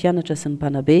isatrany ny mpianatra sy ny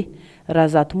mpanabe raha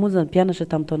zato monja ny mpianatra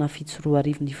tamin'ny taona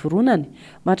 7 ny foronany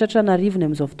mahatratra narivony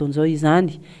amin'izao fotoana izao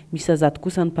izany misy zato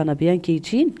kosa ny mpanabe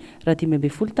ankehitriny raha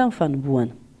 10 tamin'ny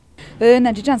fanombohana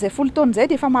Nandritra an'izay folo taona izay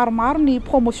dia efa maromaro ny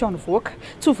promotion nivoaka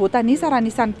tsy ho voatanisa raha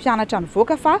nisan'ny mpianatra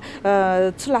nivoaka fa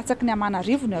tsy latsaky ny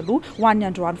Amanarivo ny aloha ho an'ny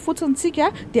androany fotsiny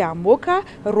tsika dia amoaka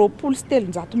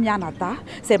 200 mianada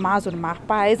izay mahazo ny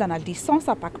mari-pahaizana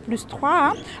licence bac plus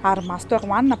 3 ary master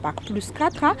 1 bac plus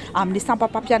 4 amin'ny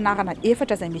sampam-pampianarana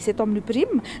efatra izay misy eto amin'ny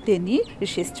prime dia ny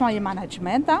gestion et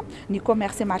management, ny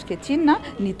commerce et marketing,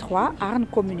 ny droit ary ny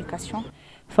communication.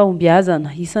 Fahombiazana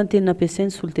isan'ny tena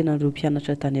nampiasainy sy olo-tenan'ireo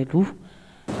mpianatra tany aloha.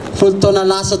 Folo taona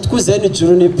lasa tokoa izay ny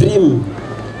journée prime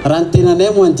raha ny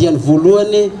tenanay mo andiany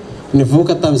voalohany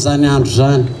nivoaka tamin'izany andro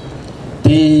zany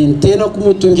dia ny tenako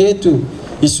moa tonga eto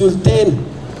isolo tena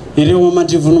ireo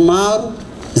amandrivony maro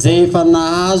izay efa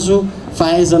nahazo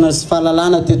fahaizana sy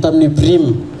fahalalana teto amin'ny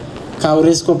prime ka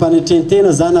horesiko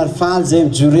ampanetrenitena zany ary faly izay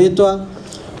mijoro eto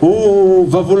ho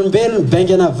vavolombelony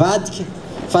baingana vadika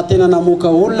fa tena namoaka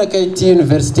olona ka ity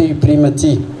université prime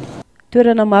aty.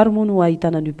 Toerana maro moa no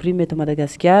ahitana ny prime eto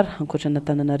Madagasikara ankoatrana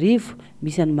Antananarivo,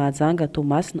 misy any Mahajanga,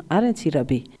 Toamasina ary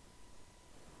Antsirabe.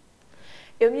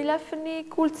 Eo amin'ny lafiny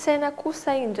kolontsaina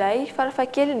kosa indray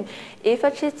farafahakeliny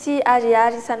efatra hetsy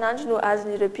ariary isan'andro no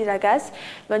azon'ireo mpira gasy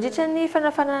mandritra ny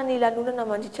fanafanana ny lanonana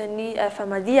mandritra ny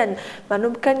famadihana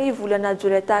manomboka ny volana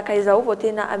Juillet tahaka izao vao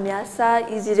tena miasa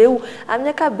izy ireo amin'ny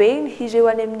ankabeny ireo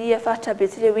any amin'ny faritra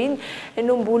Betsireo iny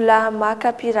no mbola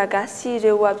maka mpira gasy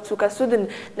ireo mpitsoka sodina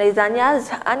na izany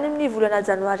aza any amin'ny volana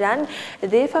Janoary any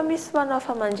dia efa misy manao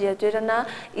famandria-toerana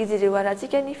izy ireo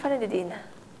arahantsika ny fanadidina.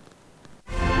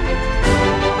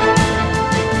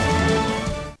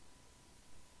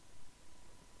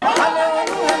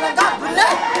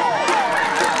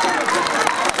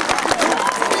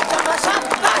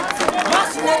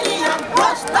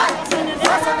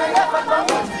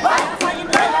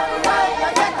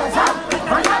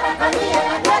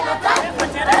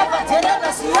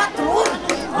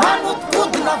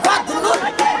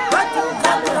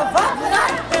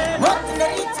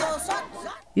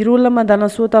 Ireo olona mandala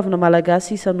ny soatavina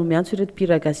malagasy isano miantso ireto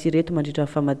mpira gasy ireto mandritra ny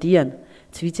famadihana.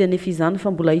 Tsy vitsy anefa izany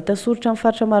fa mbola hita soritra amin'ny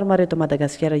faritra maromaro eto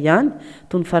Madagasikara ihany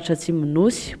toy ny faritra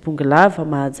Atsimonosy, Bongolava,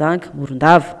 Mahajanga,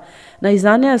 Morondava. Na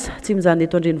izany aza tsy mijany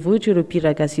eto an-drenivohitra ireo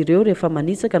mpira gasy ireo rehefa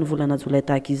manitsaka ny volana Jolay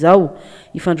tahaka izao.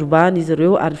 Ifandrombahana izy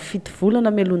ireo ary 7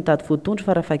 volana melony tady voatondro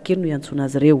farafahakeliny no iantsona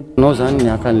azy ireo. Anao zany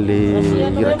niaka an'le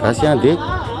hira gasy dia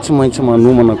tsy maintsy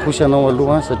manomana kosa anao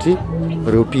aloha satria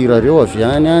reo mpira reo avy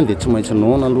any dia tsy maintsy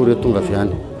noana aloha reo tonga avy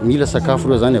any. Mila sakafo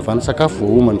reo zany avy any sakafo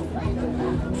homana.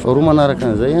 Faharoa manaraka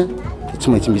an'izay dia tsy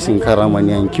maintsy misy ny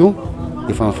karamany ihany koa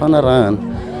efa mifanarahana.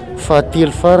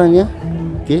 Fahatelo farany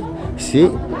dia zay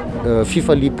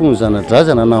fifalipony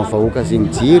zanadrazana na vahoaka zay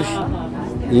mijery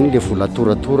iny le vola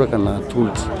toratoraka na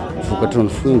tolotra vokatry ny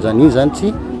foiny zany iny zany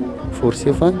tsy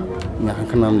forcé fa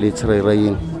miankina amin'le tsirairay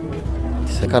iny.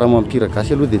 Izay karama mpira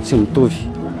gasy aloha dia tsy mitovy.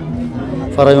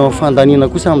 Fa raha eo amin'ny fandaniana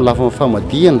kosa amin'ny lafiny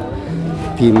famadihana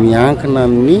dia miankina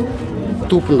amin'ny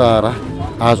tompon-draharaha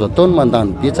azo atao ny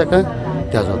mandany betsaka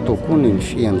dia azo atao koa ny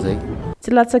mifehan'izay.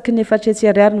 Tsy latsaky ny efatretsy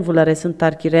ariary ny vola raisy ny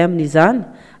tarika iray amin'izany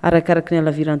arakaraky ny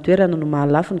alaviran'ny toerana no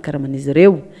mahalafo ny karaman'izy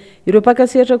ireo. Ireo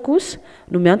mpakasehatra kosa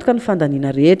no miantoka ny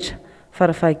fandaniana rehetra.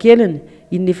 Farafahakeliny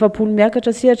iny 100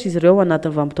 miakatra sehatra izy ireo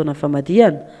anatin'ny vanim-potoana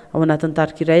famadihana ao anatin'ny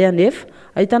tarika iray anefa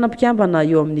ahitana mpikambana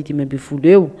eo amin'ny 520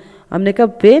 eo. Amin'ny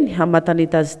ankapobeny amin'ny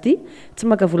matanety azy ity tsy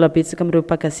maka vola betsaka amin'ireo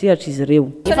mpakasehatra izy ireo.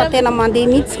 Efa tena mandeha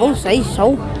mihitsy zao zay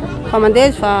izao fa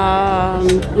mandeha fa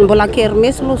mbola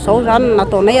kermesy aloha zao zany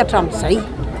nataonay hatramin'izay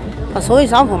fa zao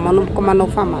izany vao manomboka manao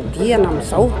famadihana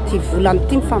amin'izao ty volany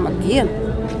ty famadihana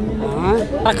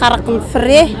arakaraky ny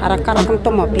frais arakaraky ny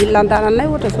tomobile andananay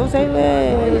ohatra zao zay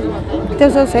hoe teo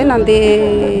zao zay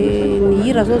nandeha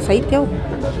nihira zao zay teo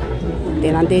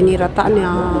dia nandeha nihira tany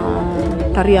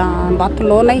tary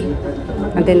Ambatolaonay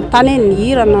nandeha ny tany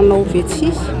nihira nanao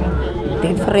V6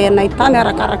 dia frais-nay tany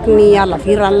arakaraky ny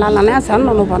alaviran'ny lalana azy zany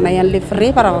nanaovanay an'le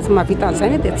frais fa raha tsy mahavita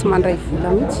an'izay dia tsy mandray vola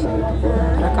mihitsy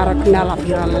arakaraky ny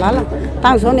alaviran'ny lalana.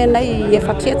 Tany zao ny anay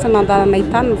efatretsy nandalanay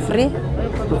tany ny frais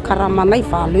karamanay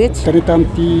 9 hetsy. Tareta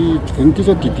amin'ity divinity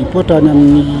zao didipotra any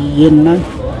amin'ny enina any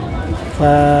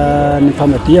fa ny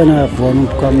famadihana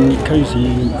voanomboka amin'ny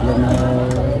 15 volana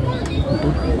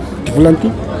volana ity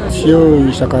tsy eo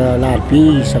isaka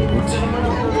alarobia sabotsy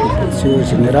tsy eo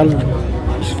général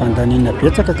misy fandaniana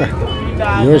betsaka ka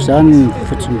eo zany ny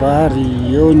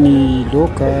fotsim-bary eo ny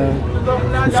loka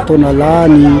ny fotoana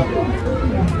lany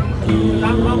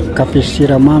kafe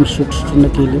siramamy sotrosotrona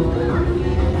kely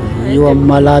eo amin'ny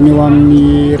malany eo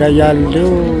amin'ny ray alina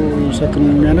eo isaky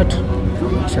ny mianatra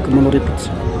isaky manao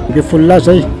répétition 20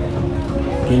 zay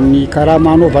dia ny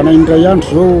karama anaovana indray andro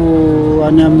zao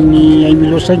any amin'ny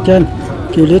 1,5 any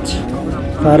kiletsy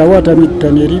fa raha ohatra miditra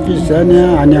ny ariva izy zany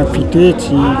a any amin'ny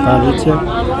fitoetsy valetsy a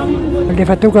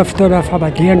rehefa tonga fotoana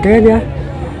famadihany reny a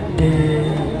dia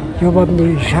eo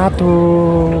amin'ny 100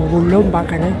 olona eo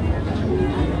mbaka reny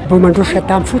mbo mandrosika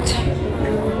tamin'ny fotsy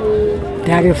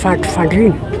dia ary faritry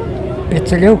fandriana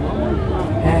betsileo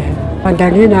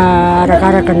fandaniana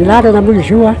arakaraka ny lalana moa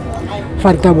izy io a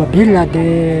fa ny tomobile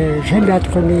dia zay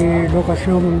miatoko ny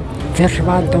location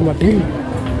versement ny tomobile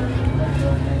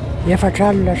efatra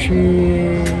alina sy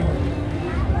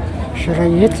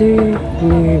ray hetsy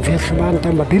ny versement ny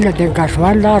tomobile dia ny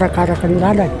gasoil arakaraka ny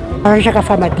lalana resaka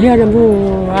famadihana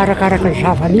moa arakaraka ny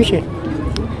zava-misy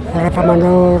rehefa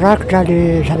manao rakotra le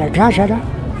zanadrazana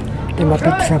dia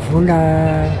mampiditra vola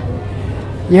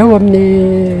eo amin'ny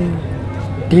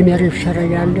 5,000 sy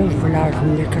 1 alina eo vola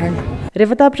azon'ny écran.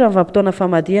 Rehefa tapitra ny vampitaona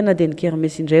famadihana dia ny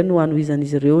kermesy indray no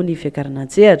hanohizan'izy ireo ny fiakarana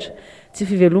an-tsehatra. Tsy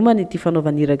fivelomany ity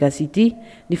fanaovana hira-gasy ity,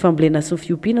 ny fambolena sy ny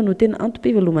fiompiana no tena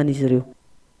antom-piveloman'izy ireo.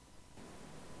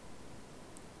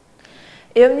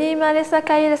 Eo amin'ny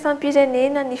maresaka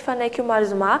iraisam-pirenena ny fanaiky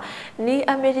marzoma ny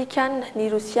Amerikana, ny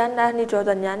Rosiana ary ny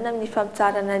Jordaniana amin'ny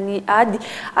fampitsarana ny ady.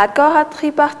 Accord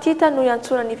tripartite no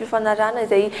iantsona ny fifanarana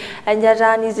izay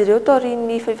niarahan'izy ireo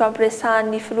taorian'ny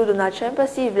fifampiresahan'ny filoha Donald Trump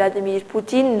sy Vladimir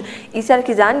Poutine.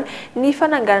 Isaraka izany ny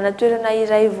fananganana toerana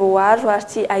iray voaro ary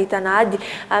tsy ahitana ady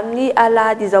amin'ny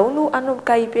alahady izao no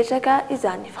anomboka hipetraka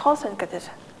izany. France 24.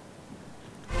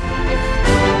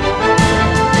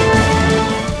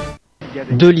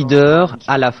 Deux leaders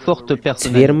à la forte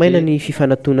personnalité. Verimaina ny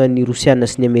fifanantonan'ny Rosiana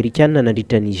sy ny Amerikana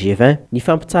nandritra ny G20. Ny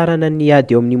fampitsarana ny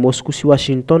ady eo amin'ny Moscou sy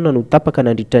Washington no tapaka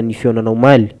nandritra ny fionana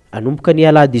omaly. Anomboka ny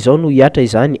alahady izao no hiatra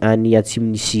izany any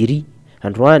atsimon'ny Syrie.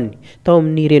 Androany, tao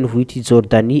amin'ny renivohitra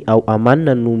Jordanie ao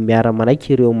Amman no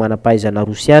miara-manaiky ireo manampahaizana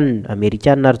Rosiana,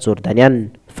 Amerikana ary Jordaniana.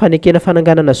 Fanekena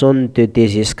fananganana zone de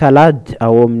désescalade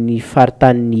ao amin'ny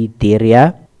faritan'ny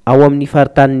Deria, ao amin'ny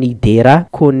faritan'ny Dera,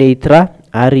 Koneitra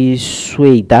ary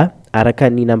Sueda araka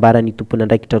ny nambaran'ny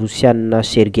tompon'andraikitra Rosiana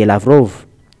Sergei Lavrov.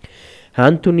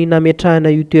 Antony nametrahana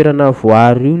io toerana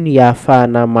voaro io ny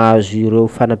ahafahana mahazo ireo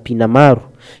fanampiana maro.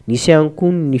 Nisy ihany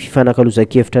koa ny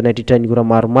fifanankalozan-kevitra nandritra ny ora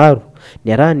maromaro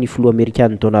niarahan'ny filoha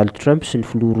Amerikana Donald Trump sy ny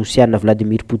filoha Rosiana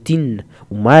Vladimir Poutine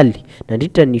omaly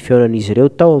nandritra ny fionan'izy ireo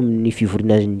tao amin'ny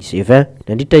fivorinan'ny G20.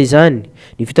 Nandritra izany,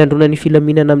 ny fitandronan'ny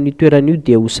filaminana amin'ny toerana io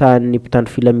dia hosahan'ny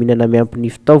mpitandro filaminana miampy ny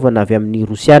fitaovana avy amin'ny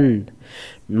Rosiana.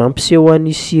 Mampiseho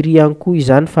an'i Syrie ihany koa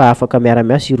izany fa afaka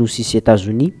miara-miasa i Rosia sy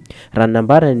États-Unis raha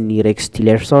nambaran'ny Rex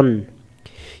Tillerson.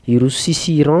 I Rosia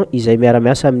sy Iran izay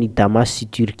miara-miasa amin'ny Damas sy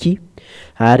Turquie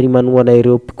ary manohana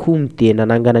ireo mpikomy dia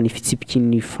nanangana ny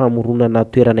fitsipikin'ny famoronana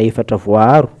toerana efatra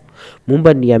voaharo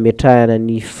momba ny ametrahana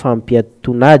ny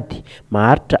fampiatonady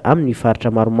maharitra amin'ny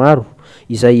faritra maromaro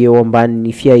izay eo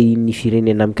ambanin'ny fiahin'ny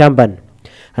firenena mikambana.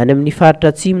 Any amin'ny faritra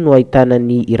atsimo no ahitana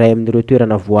ny iray amin'ireo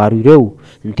toerana voaro ireo,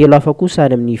 ny telo hafa kosa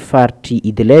any amin'ny faritry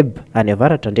Idlib any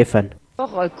avaratra andrefana.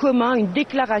 Commun, une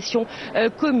déclaration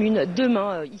commune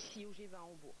demain ici au G20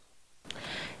 Hambourg.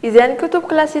 Izany ko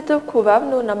tompoko lasy tompoko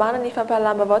vavy no namana ny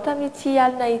fampahalama-bao tamin'ity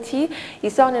alina ity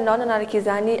isaony ianao nanaraka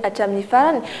izany hatramin'ny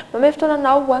farany mamay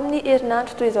fotoananao ho amin'ny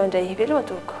herinandro toy izao indray veloma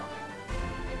toko.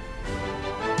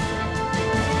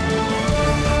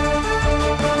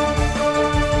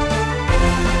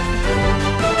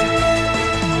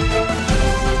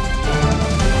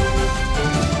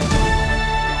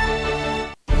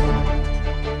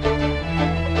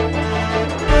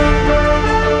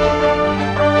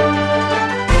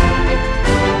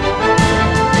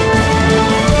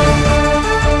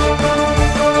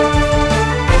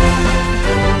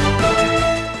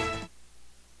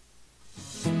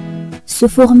 Se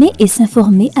former et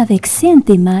s'informer avec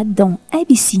CNT-MAD dans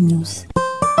ABC News.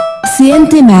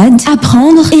 CNT-MAD,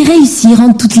 apprendre et réussir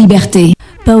en toute liberté.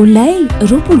 Paulay,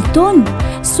 Ropulton,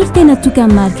 Sultana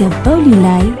Tukamarka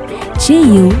Paulilay,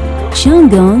 Cheyo,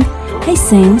 Changang,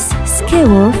 Hisense,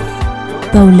 Skeworth,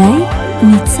 Paulay,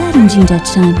 Mitsarin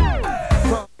Jinjachan.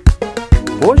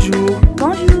 Bonjour.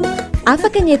 Bonjour.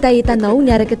 Afaka nietaetanao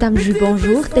niaraka tamin'ny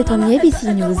Bonjour teto amin'ny ABC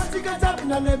News.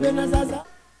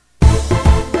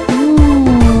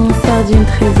 Sardine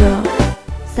Trésor.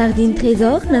 Sardine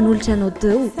Trésor nanolotra anao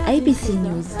teo ABC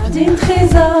News. Sardine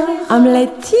Trésor. Amlay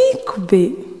tiako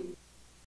be.